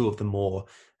one or two of the more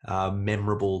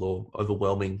memorable or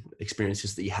overwhelming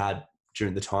experiences that you had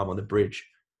during the time on the bridge.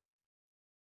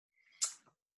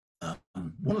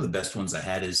 One of the best ones I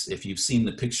had is, if you've seen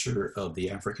the picture of the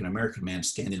African-American man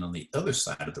standing on the other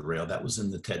side of the rail, that was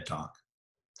in the TED Talk.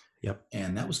 Yep.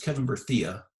 And that was Kevin Briggs,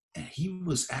 and he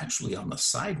was actually on the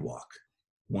sidewalk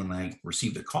when I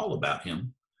received a call about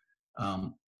him.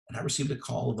 And I received a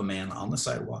call of a man on the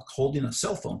sidewalk holding a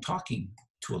cell phone, talking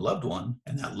to a loved one,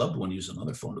 and that loved one used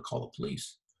another phone to call the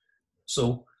police.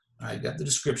 So I got the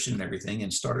description and everything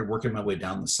and started working my way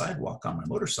down the sidewalk on my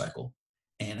motorcycle.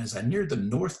 And as I neared the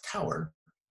North Tower,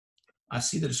 I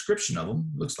see the description of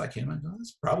him. Looks like him. I go,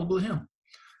 that's probably him.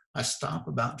 I stop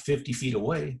about 50 feet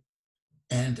away.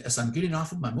 And as I'm getting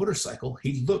off of my motorcycle,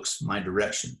 he looks my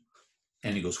direction.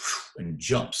 And he goes and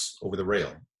jumps over the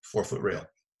rail, 4-foot rail.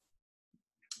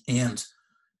 And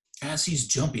as he's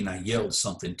jumping, I yelled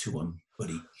something to him, but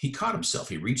he caught himself.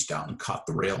 He reached out and caught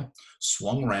the rail,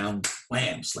 swung around,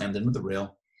 wham, slammed into the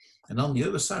rail. And on the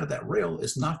other side of that rail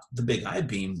is not the big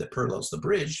I-beam that parallels the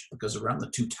bridge, because around the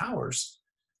two towers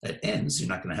that ends, you're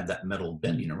not going to have that metal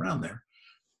bending around there.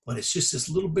 But it's just this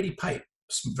little bitty pipe,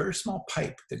 some very small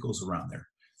pipe that goes around there.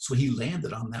 So he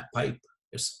landed on that pipe.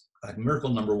 It's like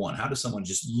miracle number one. How does someone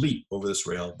just leap over this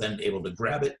rail, then able to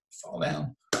grab it, fall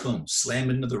down, boom, slam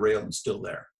into the rail and still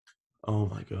there? Oh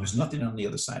my God. There's nothing on the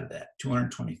other side of that,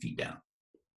 220 feet down.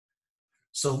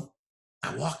 So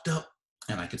I walked up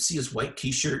and I could see his white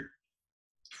t-shirt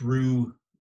through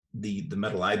the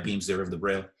metal I-beams there of the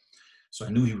rail. So I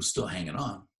knew he was still hanging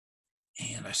on.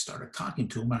 And I started talking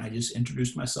to him, and I just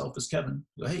introduced myself as Kevin.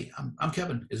 I go, hey, I'm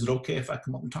Kevin. Is it okay if I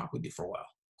come up and talk with you for a while?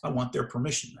 I want their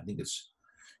permission. I think it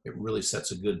really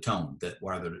sets a good tone, that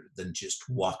rather than just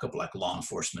walk up like law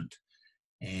enforcement.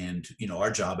 And, our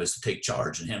job is to take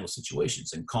charge and handle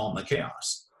situations and calm the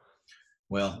chaos.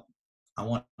 Well, I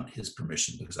want his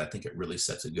permission because I think it really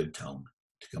sets a good tone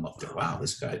to come up there. Wow,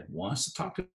 this guy wants to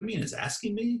talk to me and is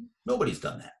asking me. Nobody's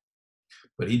done that.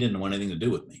 But he didn't want anything to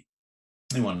do with me.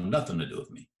 He wanted nothing to do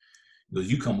with me. He goes,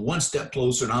 you come one step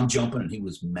closer and I'm jumping. And he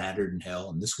was madder than hell.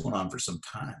 And this went on for some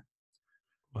time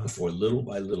before little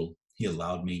by little, he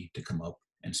allowed me to come up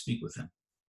and speak with him.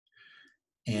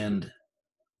 And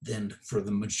then for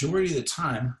the majority of the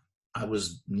time, I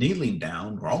was kneeling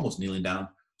down or almost kneeling down.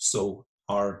 So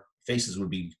our faces would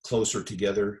be closer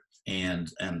together and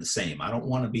the same. I don't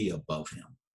want to be above him.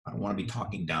 I don't want to be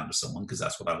talking down to someone because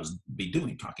that's what I was be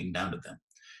doing, talking down to them.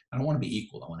 I don't want to be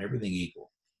equal. I want everything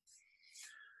equal.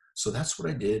 So that's what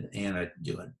I did. And I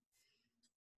do it.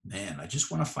 Man, I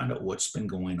just want to find out what's been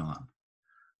going on.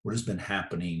 What has been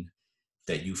happening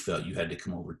that you felt you had to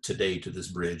come over today to this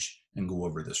bridge and go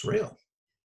over this rail?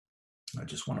 I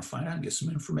just want to find out and get some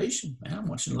information. Man, I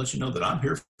want to let you know that I'm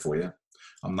here for you.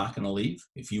 I'm not going to leave.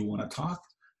 If you want to talk,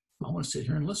 I want to sit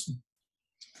here and listen.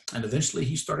 And eventually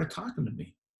he started talking to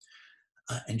me.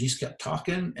 And just kept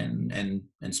talking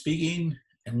and speaking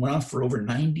and went on for over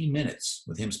 90 minutes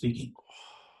with him speaking.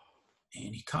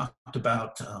 And he talked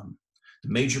about the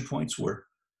major points where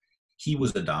he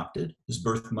was adopted. His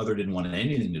birth mother didn't want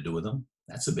anything to do with him.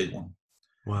 That's a big one.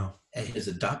 Wow. And his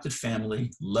adopted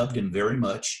family loved him very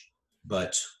much.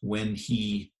 But when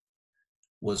he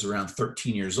was around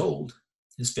 13 years old,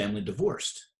 his family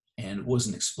divorced. And it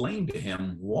wasn't explained to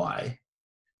him why.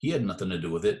 He had nothing to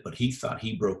do with it, but he thought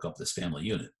he broke up this family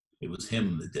unit. It was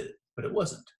him that did it, but it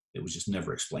wasn't. It was just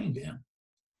never explained to him.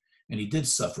 And he did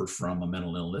suffer from a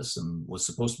mental illness and was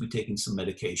supposed to be taking some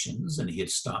medications, and he had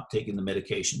stopped taking the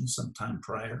medications sometime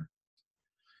prior.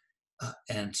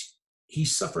 And he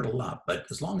suffered a lot, but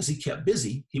as long as he kept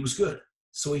busy, he was good.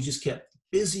 So he just kept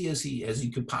busy as he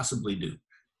could possibly do.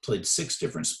 Played 6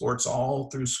 different sports all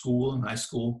through school and high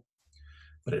school.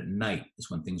 But at night is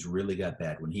when things really got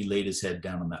bad. When he laid his head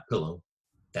down on that pillow,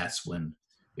 that's when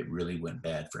it really went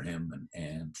bad for him.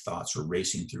 And thoughts were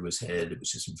racing through his head. It was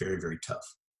just very, very tough.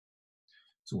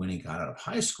 So when he got out of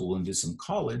high school and did some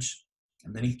college,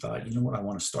 and then he thought, you know what, I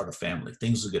want to start a family.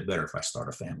 Things will get better if I start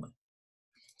a family.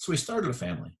 So he started a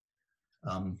family,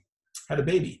 had a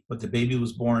baby, but the baby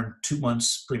was born 2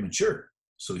 months premature.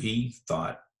 So he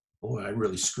thought, boy, I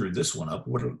really screwed this one up.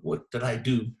 What did I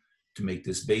do to make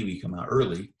this baby come out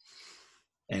early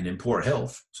and in poor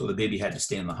health? So the baby had to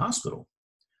stay in the hospital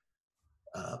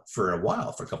for a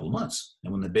while, for a couple of months.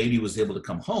 And when the baby was able to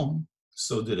come home,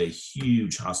 so did a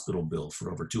huge hospital bill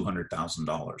for over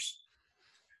 $200,000.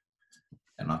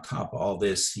 And on top of all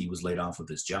this, he was laid off with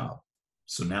his job.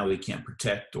 So now he can't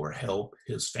protect or help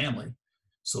his family.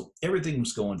 So everything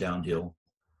was going downhill.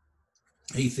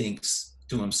 He thinks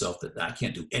to himself that I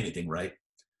can't do anything right.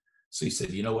 So he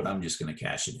said, you know what, I'm just going to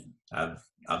cash it in.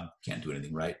 I can't do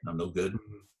anything right. I'm no good.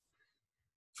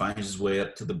 Finds his way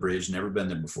up to the bridge, never been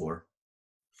there before.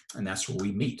 And that's where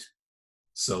we meet.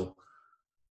 So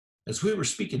as we were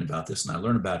speaking about this, and I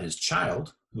learned about his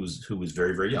child, who was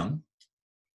very, very young,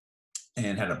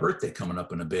 and had a birthday coming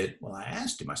up in a bit, well, I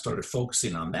asked him, I started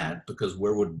focusing on that because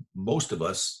where would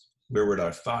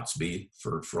our thoughts be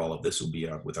for all of this would be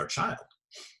with our child.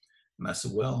 And I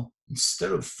said, well,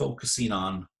 instead of focusing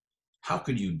on how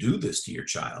could you do this to your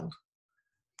child,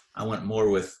 I went more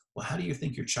with, well, how do you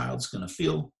think your child's going to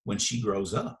feel when she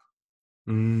grows up?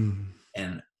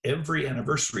 And every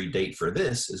anniversary date for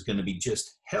this is going to be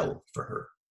just hell for her.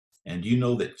 And you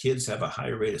know that kids have a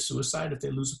higher rate of suicide if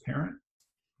they lose a parent?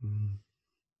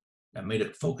 That made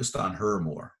it focused on her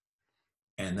more.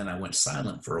 And then I went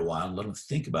silent for a while and let him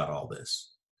think about all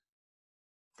this.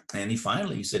 And he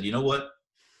said, you know what?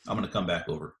 I'm going to come back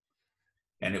over.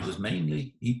 And it was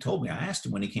mainly, he told me, I asked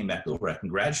him when he came back over, I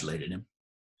congratulated him.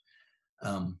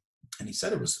 And he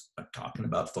said it was talking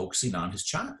about focusing on his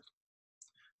child.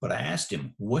 But I asked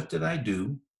him, what did I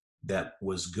do that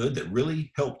was good, that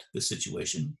really helped the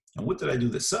situation? And what did I do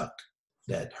that sucked,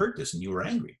 that hurt this, and you were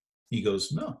angry? He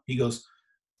goes, no. He goes,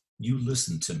 you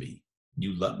listened to me.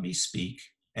 You let me speak,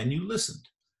 and you listened.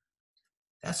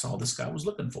 That's all this guy was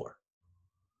looking for.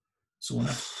 So when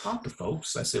I talk to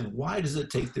folks, I said, why does it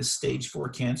take this stage 4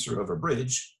 cancer of a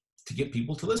bridge to get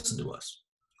people to listen to us?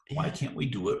 Why can't we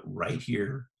do it right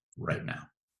here, right now?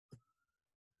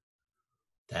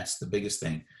 That's the biggest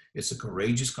thing. It's a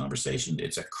courageous conversation.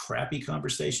 It's a crappy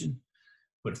conversation.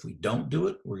 But if we don't do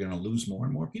it, we're going to lose more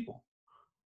and more people.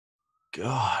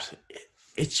 God,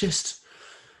 it's just,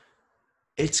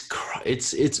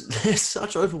 there's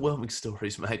such overwhelming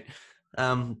stories, mate.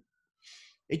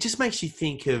 It just makes you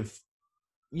think of,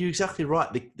 you're exactly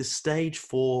right, the stage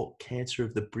 4 cancer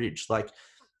of the bridge. Like,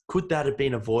 could that have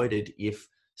been avoided if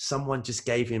someone just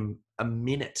gave him a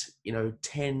minute,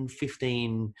 10,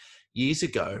 15 years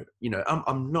ago.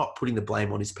 I'm not putting the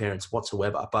blame on his parents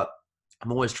whatsoever, but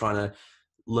I'm always trying to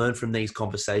learn from these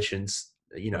conversations,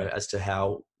 Right. as to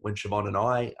how when Siobhan and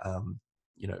I,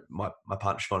 my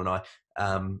partner Siobhan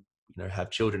and I, have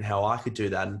children, how I could do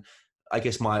that. And I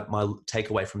guess my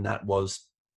takeaway from that was,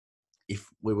 if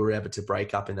we were ever to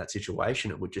break up in that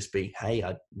situation, it would just be, hey,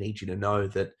 I need you to know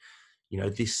that,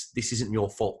 this isn't your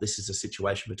fault. This is a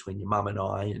situation between your mum and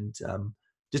I, and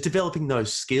just developing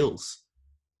those skills.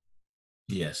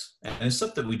 Yes. And it's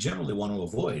stuff that we generally want to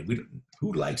avoid.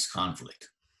 Who likes conflict?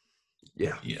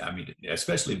 Yeah. Yeah, I mean,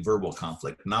 especially verbal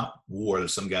conflict, not war.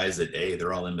 There's some guys that, hey,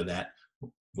 they're all into that,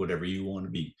 whatever you want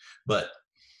to be. But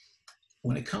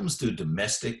when it comes to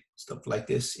domestic stuff like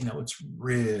this, it's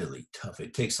really tough.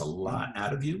 It takes a lot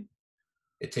out of you.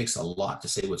 It takes a lot to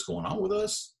say what's going on with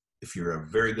us. If you're a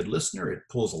very good listener, it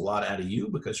pulls a lot out of you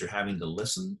because you're having to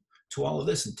listen to all of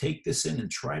this and take this in and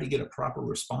try to get a proper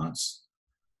response,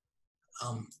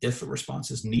 if a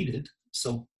response is needed.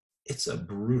 So it's a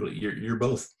brutal, you're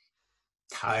both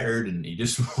tired and you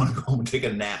just want to go home and take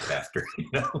a nap after,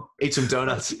 Eat some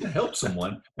donuts. Help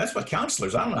someone. That's what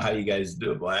counselors, I don't know how you guys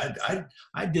do it, but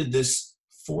I did this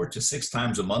 4 to 6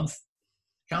 times a month.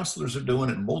 Counselors are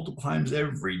doing it multiple times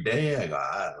every day. I go,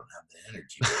 I don't have the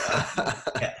energy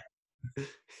for that.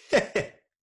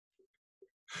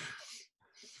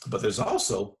 But there's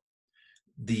also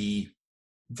the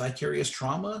vicarious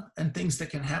trauma and things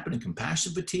that can happen in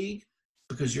compassion fatigue,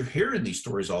 because you're hearing these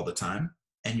stories all the time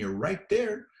and you're right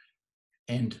there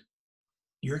and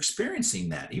you're experiencing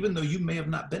that, even though you may have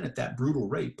not been at that brutal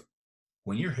rape.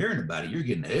 When you're hearing about it, you're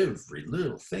getting every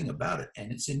little thing about it,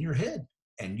 and it's in your head,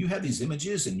 and you have these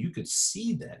images and you could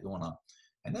see that going on,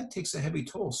 and that takes a heavy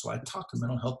toll. So I talk to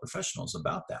mental health professionals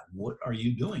about that. What are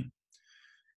you doing?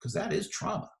 Because that is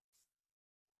trauma,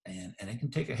 and it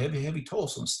can take a heavy toll.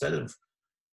 So instead of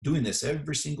doing this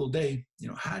every single day,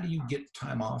 how do you get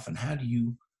time off, and how do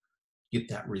you get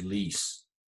that release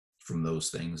from those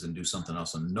things and do something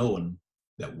else, and knowing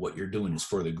that what you're doing is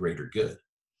for the greater good?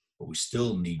 But we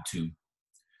still need to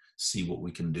see what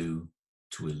we can do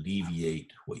to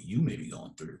alleviate what you may be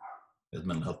going through as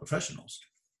mental health professionals.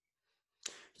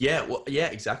 Yeah, well, yeah,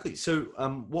 exactly. So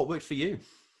what worked for you?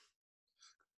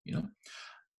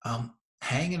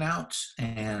 Hanging out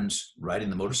and riding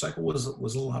the motorcycle was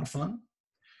a lot of fun.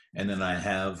 And then I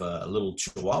have a little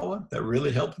Chihuahua that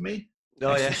really helped me.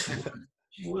 Oh, Actually, yeah.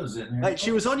 she was in there. Mate,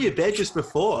 she was on your bed just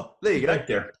before. There you go. Right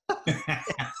there.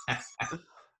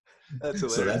 That's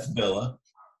hilarious. So that's Bella.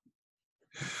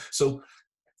 So,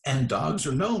 and dogs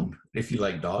are known, if you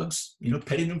like dogs,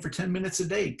 petting them for 10 minutes a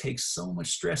day takes so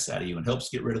much stress out of you and helps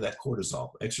get rid of that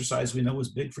cortisol. Exercise, we know, is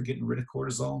big for getting rid of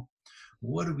cortisol.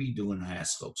 What are we doing? I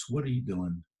ask folks, what are you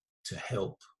doing to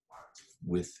help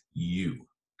with you?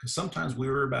 Because sometimes we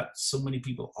worry about so many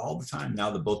people all the time.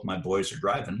 Now that both my boys are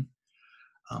driving,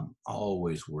 I'm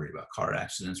always worried about car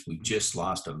accidents. We just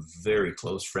lost a very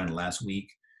close friend last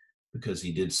week because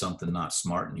he did something not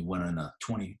smart, and he went in a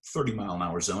 30 mile an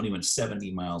hour zone. He went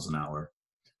 70 miles an hour,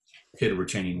 hit a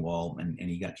retaining wall, and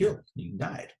he got killed. He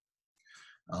died.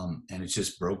 And it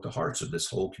just broke the hearts of this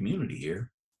whole community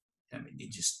here. I mean,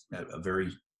 it just a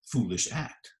very foolish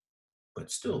act.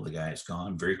 But still, the guy is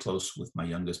gone. Very close with my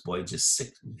youngest boy, just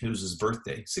 6. It was his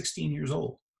birthday, 16 years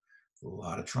old. A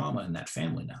lot of trauma in that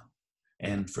family now,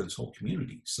 and for this whole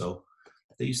community. So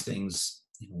these things,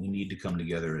 we need to come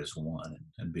together as one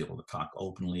and be able to talk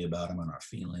openly about them and our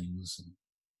feelings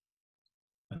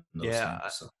and those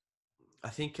things. So. I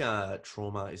think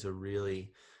trauma is a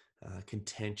really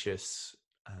contentious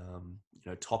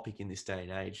topic in this day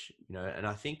and age, and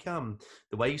I think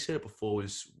the way you said it before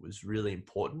was really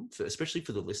important, especially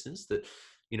for the listeners, that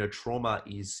trauma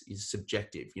is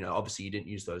subjective. Obviously you didn't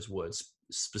use those words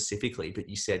specifically, but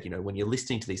you said, when you're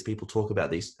listening to these people talk about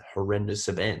these horrendous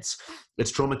events,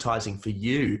 it's traumatizing for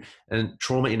you, and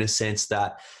trauma in a sense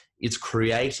that it's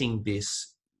creating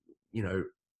this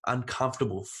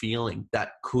uncomfortable feeling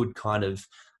that could kind of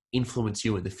influence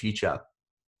you in the future.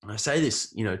 And I say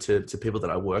this, to people that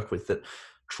I work with, that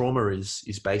trauma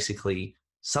is basically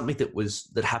something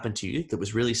that happened to you that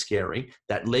was really scary,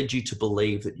 that led you to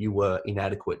believe that you were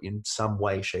inadequate in some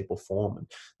way, shape, or form.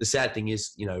 And the sad thing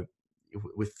is,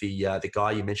 with the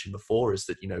guy you mentioned before, is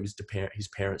that his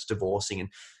parents divorcing, and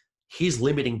his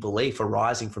limiting belief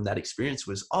arising from that experience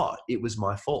was, oh, it was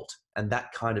my fault. And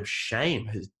that kind of shame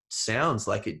sounds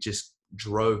like it just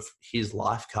drove his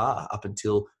life car up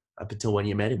until when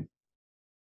you met him.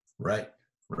 Right.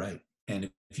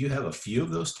 And if you have a few of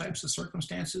those types of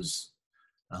circumstances,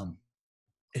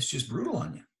 it's just brutal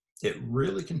on you. it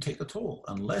really can take a toll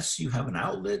unless you have an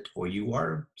outlet or you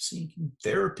are seeking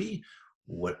therapy,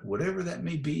 whatever that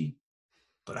may be.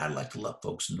 But I'd like to let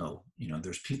folks know,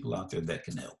 there's people out there that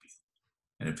can help you.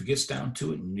 And if it gets down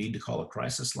to it, you need to call a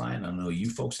crisis line. I know you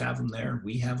folks have them there.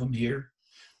 We have them here.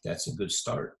 That's a good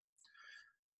start.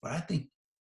 But I think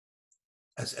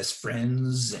as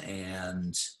friends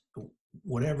and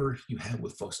whatever you have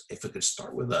with folks, if it could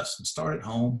start with us and start at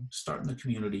home, start in the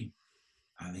community,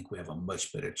 I think we have a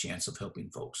much better chance of helping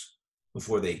folks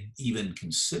before they even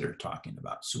consider talking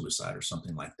about suicide or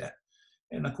something like that.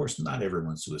 And of course, not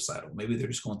everyone's suicidal. Maybe they're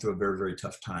just going through a very, very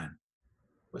tough time.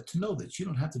 But to know that you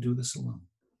don't have to do this alone.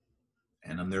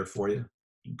 And I'm there for you.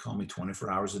 You can call me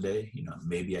 24 hours a day.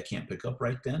 Maybe I can't pick up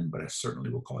right then, but I certainly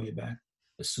will call you back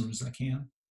as soon as I can.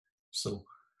 So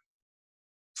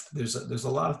there's a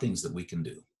lot of things that we can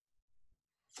do.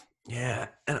 Yeah.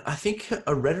 And I think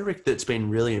a rhetoric that's been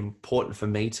really important for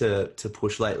me to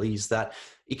push lately is that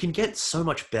it can get so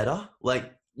much better.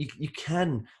 Like you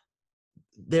can,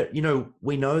 there,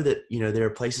 we know that, there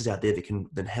are places out there that can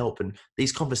then help. And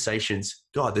these conversations,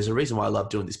 God, there's a reason why I love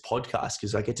doing this podcast,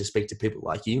 because I get to speak to people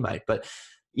like you, mate. But,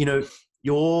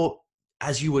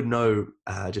 as you would know,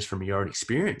 just from your own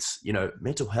experience,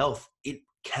 mental health, it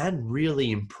can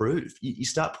really improve. You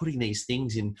start putting these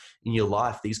things in your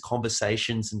life, these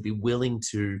conversations, and be willing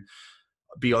to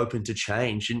be open to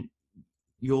change. And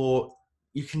you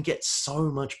can get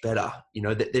so much better,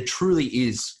 that there truly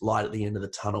is light at the end of the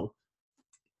tunnel.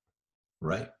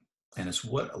 Right. And it's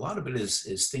what a lot of it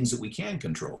is things that we can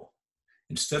control.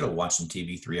 Instead of watching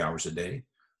TV 3 hours a day,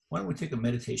 why don't we take a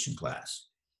meditation class?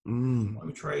 Why don't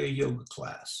we try a yoga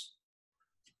class?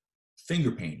 Finger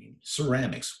painting,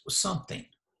 ceramics,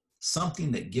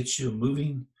 something that gets you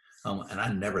moving. And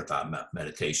I never thought about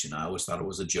meditation. I always thought it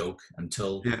was a joke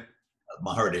until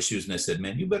my heart issues. And I said,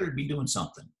 man, you better be doing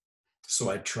something. So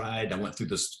I went through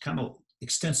this kind of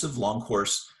extensive long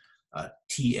course,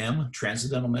 TM,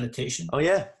 Transcendental Meditation. Oh,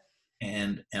 yeah.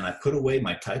 And I put away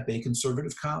my type A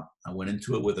conservative cop. I went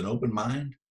into it with an open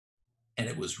mind, and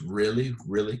it was really,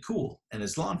 really cool. And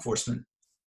as law enforcement,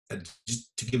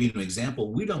 just to give you an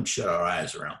example, we don't shut our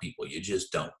eyes around people. You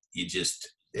just don't.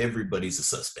 Everybody's a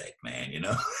suspect, man,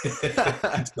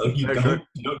 So you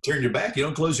don't turn your back. You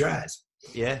don't close your eyes.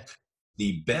 Yeah.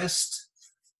 The best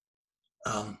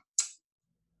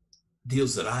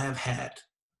deals that I have had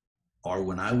are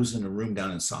when I was in a room down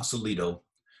in Sausalito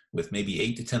with maybe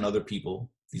 8 to 10 other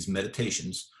people, these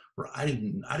meditations where I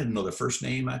didn't know their first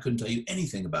name. I couldn't tell you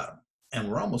anything about them. And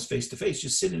we're almost face to face,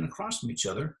 just sitting across from each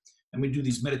other. And we do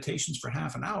these meditations for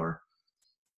half an hour.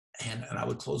 And I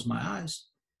would close my eyes,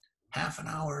 half an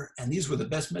hour. And these were the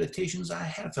best meditations I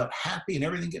had. I felt happy and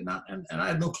everything getting out. And I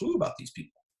had no clue about these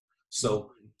people.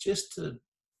 So just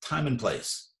time and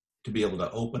place to be able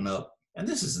to open up. And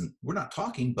we're not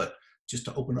talking, but just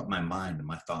to open up my mind and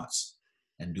my thoughts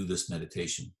and do this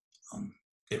meditation.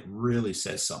 It really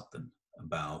says something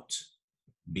about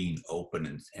being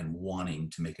open and wanting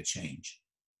to make a change.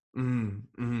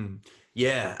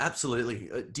 Yeah, absolutely.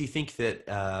 Do you think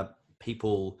that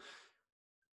people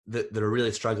that are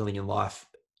really struggling in life,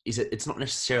 it's not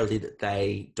necessarily that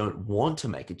they don't want to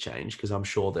make a change? Because I'm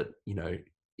sure that,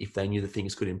 if they knew that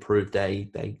things could improve, they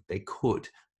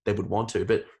would want to,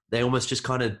 but they almost just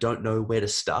kind of don't know where to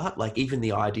start. Like even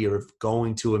the idea of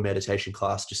going to a meditation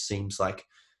class just seems like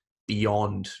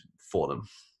beyond for them.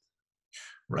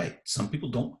 Right. Some people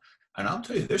don't. And I'll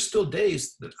tell you, there's still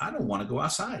days that I don't want to go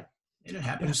outside. And it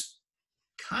happens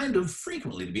kind of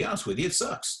frequently, to be honest with you. It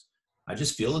sucks. I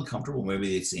just feel uncomfortable.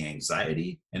 Maybe it's the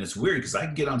anxiety. And it's weird because I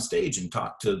can get on stage and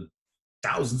talk to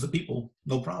thousands of people,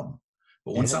 no problem.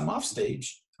 But once I'm off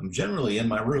stage, I'm generally in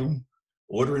my room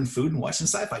ordering food and watching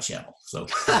Sci-Fi Channel. So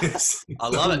it's I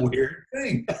love it. Weird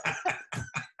thing.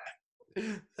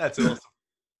 That's awesome.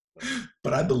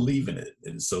 But I believe in it.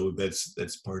 And so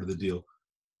that's part of the deal.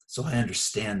 So I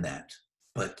understand that.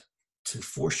 But to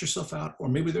force yourself out, or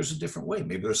maybe there's a different way.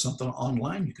 Maybe there's something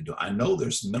online you can do. I know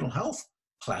there's mental health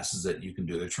classes that you can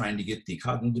do. They're trying to get the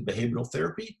cognitive behavioral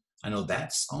therapy. I know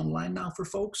that's online now for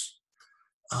folks.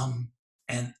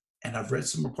 And I've read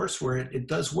some reports where it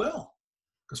does well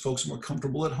because folks are more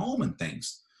comfortable at home and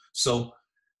things. So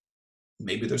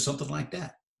maybe there's something like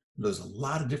that. There's a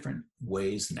lot of different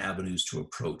ways and avenues to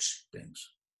approach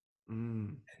things.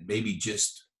 And maybe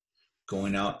just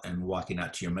going out and walking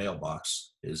out to your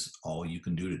mailbox is all you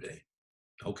can do today.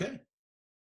 Okay.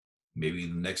 Maybe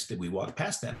the next day we walk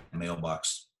past that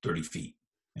mailbox 30 feet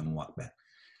and we walk back.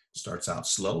 Starts out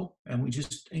slow and we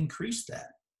just increase that.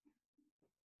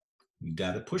 You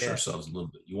got to push ourselves a little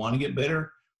bit. You want to get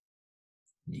better,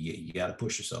 you got to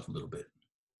push yourself a little bit.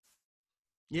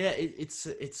 Yeah, it's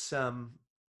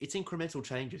incremental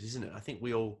changes, isn't it? I think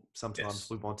we all sometimes Yes.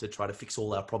 we want to try to fix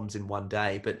all our problems in one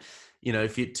day, but you know,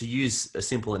 if you to use a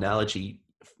simple analogy,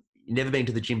 you've never been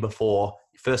to the gym before,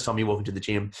 first time you walk into the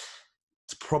gym,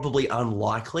 it's probably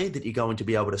unlikely that you're going to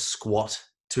be able to squat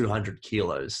 200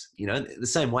 kilos. You know, the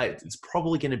same way, it's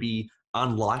probably going to be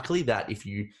unlikely that if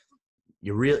you're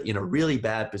real in a really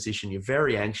bad position, you're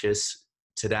very anxious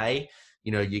today,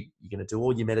 you know, you're going to do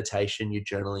all your meditation, your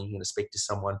journaling, you're going to speak to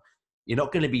someone, you're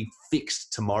not going to be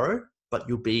fixed tomorrow, but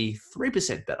you'll be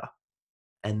 3% better.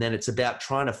 And then it's about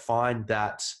trying to find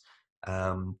that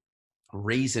um,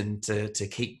 reason to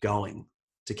keep going,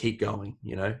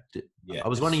 you know. I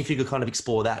was wondering Yes. if you could kind of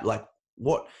explore that, like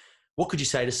what could you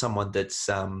say to someone that's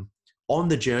on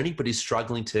the journey but is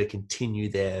struggling to continue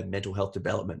their mental health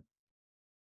development?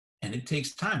 And it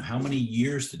takes time. How many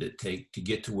years did it take to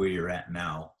get to where you're at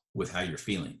now with how you're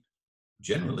feeling?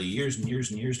 Generally, years and years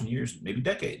and years and years, maybe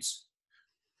decades.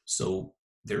 So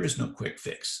there is no quick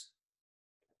fix.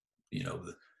 You know,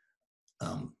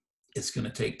 it's going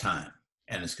to take time,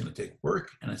 and it's going to take work,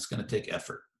 and it's going to take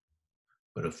effort.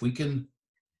 But if we can,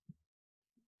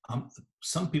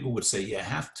 some people would say you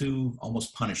have to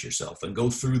almost punish yourself and go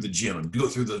through the gym and go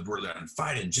through the word and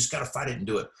fight it and just got to fight it and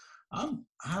do it. I'm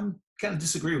kind of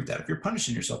disagree with that. If you're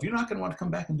punishing yourself, you're not going to want to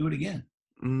come back and do it again.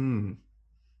 Mm.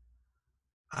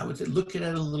 I would look at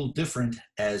it a little different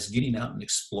as getting out and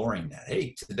exploring that.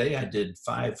 Hey, today I did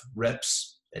 5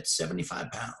 reps at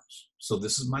 75 pounds. So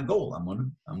this is my goal.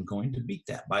 I'm going to beat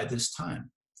that by this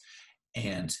time.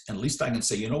 And at least I can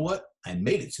say, you know what? I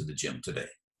made it to the gym today.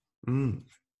 Mm.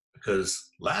 Because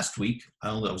last week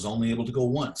I was only able to go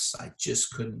once. I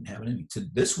just couldn't have it in me.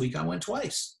 This week I went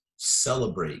twice.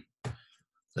 Celebrate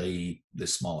the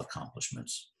small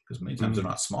accomplishments, because many times they're Mm.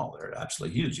 not small; they're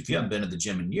absolutely huge. If you haven't been to the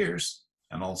gym in years,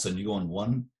 and all of a sudden you go in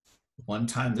one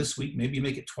time this week, maybe you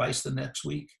make it twice the next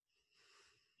week,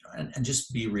 and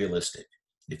just be realistic.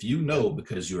 If you Yeah. know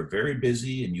because you're very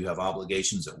busy and you have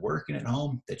obligations at work and at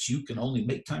home that you can only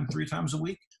make time 3 times a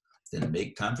week, then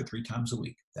make time for 3 times a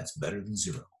week. That's better than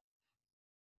zero.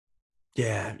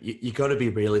 Yeah, you got to be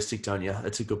realistic, don't you?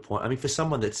 That's a good point. I mean, for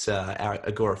someone that's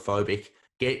agoraphobic,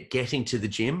 getting to the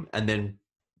gym and then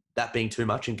that being too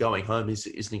much and going home is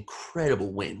an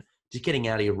incredible win. Just getting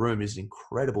out of your room is an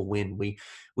incredible win. We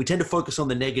tend to focus on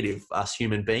the negative, us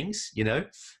human beings, you know,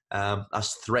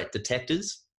 us threat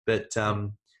detectors, but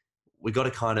we got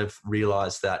to kind of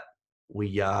realize that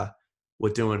we we're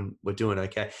doing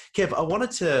okay. Kev, I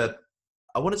wanted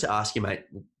to ask you, mate.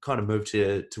 We'll kind of move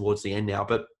towards the end now,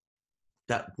 but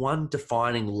that one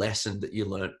defining lesson that you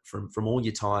learned from all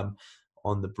your time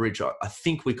on the bridge, I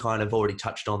think we kind of already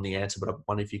touched on the answer, but I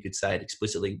wonder if you could say it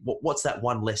explicitly. What's that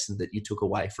one lesson that you took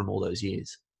away from all those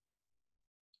years?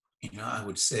 I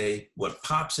would say what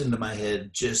pops into my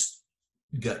head just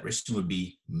gut wrenching would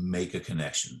be make a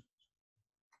connection.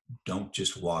 Don't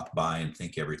just walk by and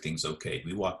think everything's okay.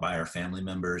 We walk by our family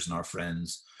members and our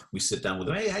friends. We sit down with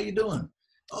them. Hey, how you doing?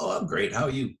 Oh, I'm great. How are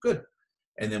you? Good.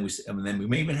 And then we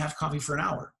may even have coffee for an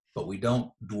hour, but we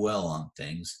don't dwell on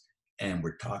things. And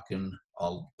we're talking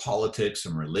all politics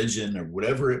and religion or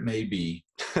whatever it may be,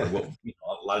 or what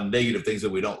a lot of negative things that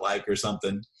we don't like or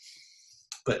something.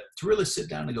 But to really sit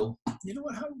down and go, you know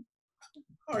what? How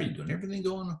are you doing? Everything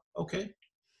going okay?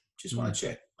 Just want Mm, to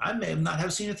check. I may have not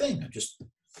have seen a thing. I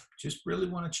just really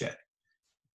want to check,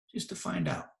 just to find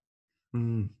out.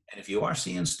 mm, And if you are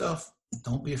seeing stuff,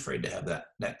 don't be afraid to have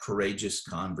that courageous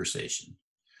conversation.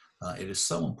 It is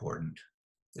so important.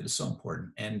 It is so important.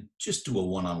 And just do a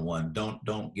one-on-one.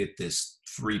 Don't get this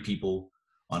 3 people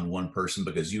on one person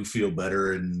because you feel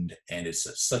better and it's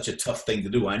such a tough thing to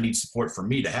do. I need support from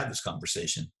me to have this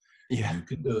conversation. yeah. You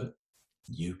can do it.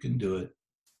 You can do it.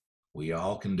 We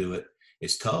all can do it.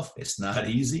 It's tough. It's not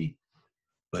easy,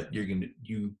 but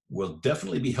you will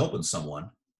definitely be helping someone,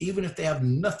 even if they have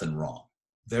nothing wrong.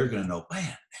 They're going to know,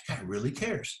 man, that guy really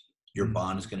cares. Your Mm,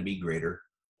 bond is going to be greater.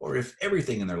 Or if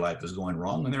everything in their life is going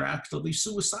wrong and they're actively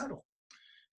suicidal,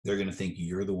 they're going to think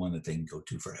you're the one that they can go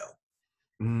to for help.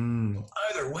 mm,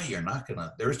 Either way,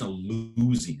 there is no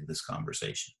losing in this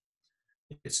conversation.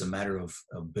 It's a matter of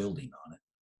building on it.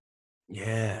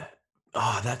 yeah.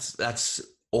 Oh, that's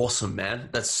awesome, man.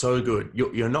 That's so good.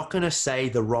 You're not going to say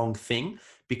the wrong thing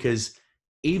because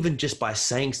even just by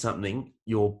saying something,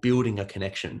 you're building a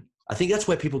connection. I think that's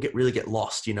where people really get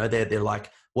lost. You know, they're like,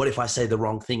 what if I say the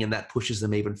wrong thing and that pushes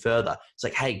them even further? It's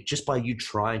like, hey, just by you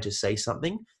trying to say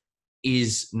something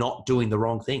is not doing the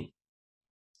wrong thing.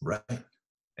 Right.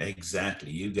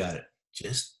 Exactly. You got it.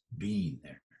 Just being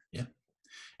there. Yeah.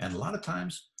 And a lot of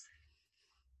times,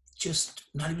 just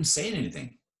not even saying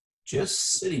anything, Yeah.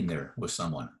 just sitting there with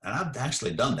someone. And I've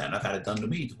actually done that. I've had it done to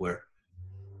me to where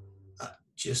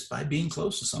just by being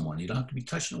close to someone, you don't have to be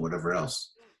touching or whatever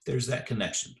else. There's that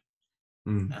connection.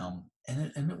 Mm.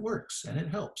 And it works and it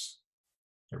helps.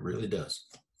 It really does.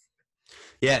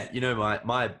 Yeah,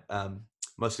 my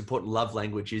most important love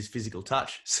language is physical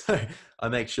touch. So I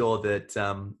make sure that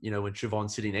when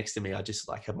Siobhan's sitting next to me, I just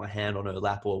like have my hand on her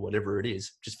lap or whatever it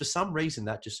is. Just for some reason,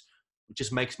 that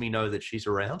just makes me know that she's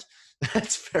around.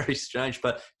 That's very strange,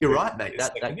 but you're right, mate. It's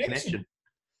That connection.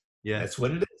 Yeah, That's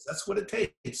what it is. That's what it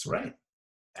takes, right?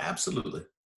 Absolutely.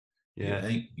 Yeah, yeah. I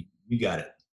think you got it.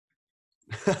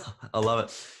 I love it.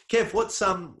 Kev,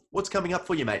 what's coming up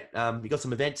for you, mate? You got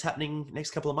some events happening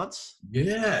next couple of months?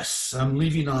 Yes, I'm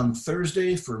leaving on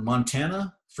Thursday for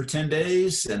Montana for 10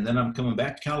 days, and then I'm coming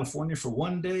back to California for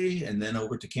 1 day, and then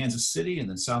over to Kansas City, and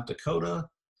then South Dakota.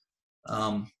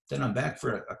 Then I'm back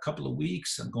for a couple of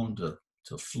weeks. I'm going to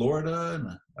Florida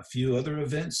and a few other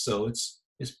events. So it's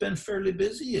been fairly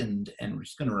busy, and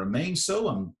it's going to remain so.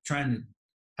 I'm trying to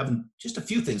having just a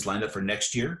few things lined up for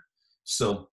next year.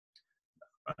 So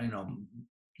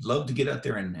love to get out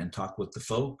there and talk with the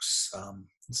folks.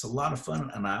 It's a lot of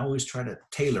fun, and I always try to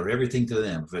tailor everything to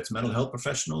them. If it's mental health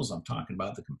professionals, I'm talking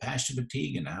about the compassion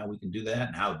fatigue and how we can do that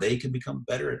and how they can become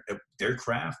better at their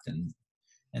craft and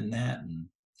that. And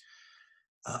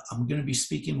I'm going to be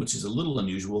speaking, which is a little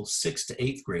unusual, 6th to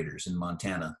 8th graders in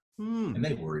Montana, and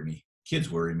they worry me. Kids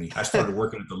worry me. I started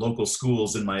working at the local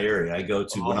schools in my area. I go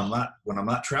to when I'm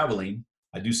not traveling.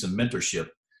 I do some mentorship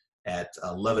at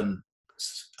 11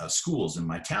 schools in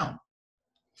my town,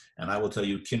 and I will tell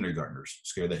you, kindergartners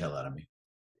scare the hell out of me.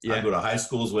 Yeah. I go to high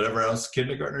schools, whatever else,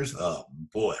 kindergartners. Oh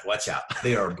boy, watch out!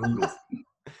 They are brutal.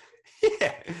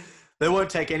 Yeah, they won't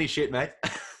take any shit, mate.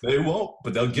 They won't,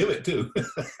 but they'll give it too.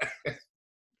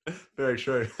 Very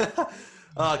true.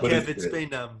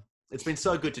 Kev, it's been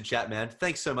so good to chat, man.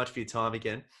 Thanks so much for your time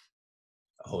again.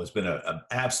 Oh, it's been an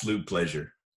absolute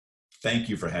pleasure. Thank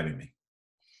you for having me.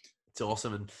 It's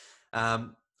awesome,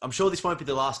 and I'm sure this won't be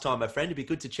the last time, my friend. It'd be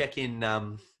good to check in,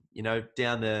 down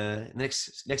the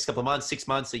next couple of months, 6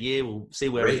 months, a year. We'll see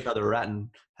where each other are at and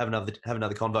have another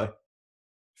convo.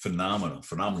 Phenomenal.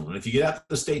 And if you get out to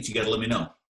the States, you got to let me know.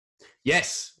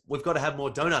 Yes, we've got to have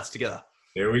more donuts together.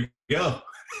 There we go.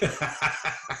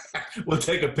 We'll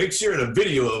take a picture and a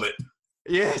video of it.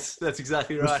 Yes, that's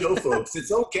exactly right. We'll show folks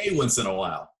it's okay once in a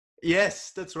while.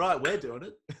 Yes, that's right. We're doing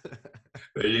it.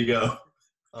 There you go.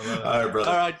 I love it. All right, brother.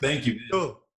 All right. Thank you.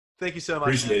 Cool. Thank you so much.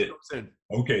 Appreciate it. Talk soon.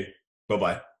 Okay.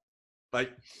 Bye-bye. Bye.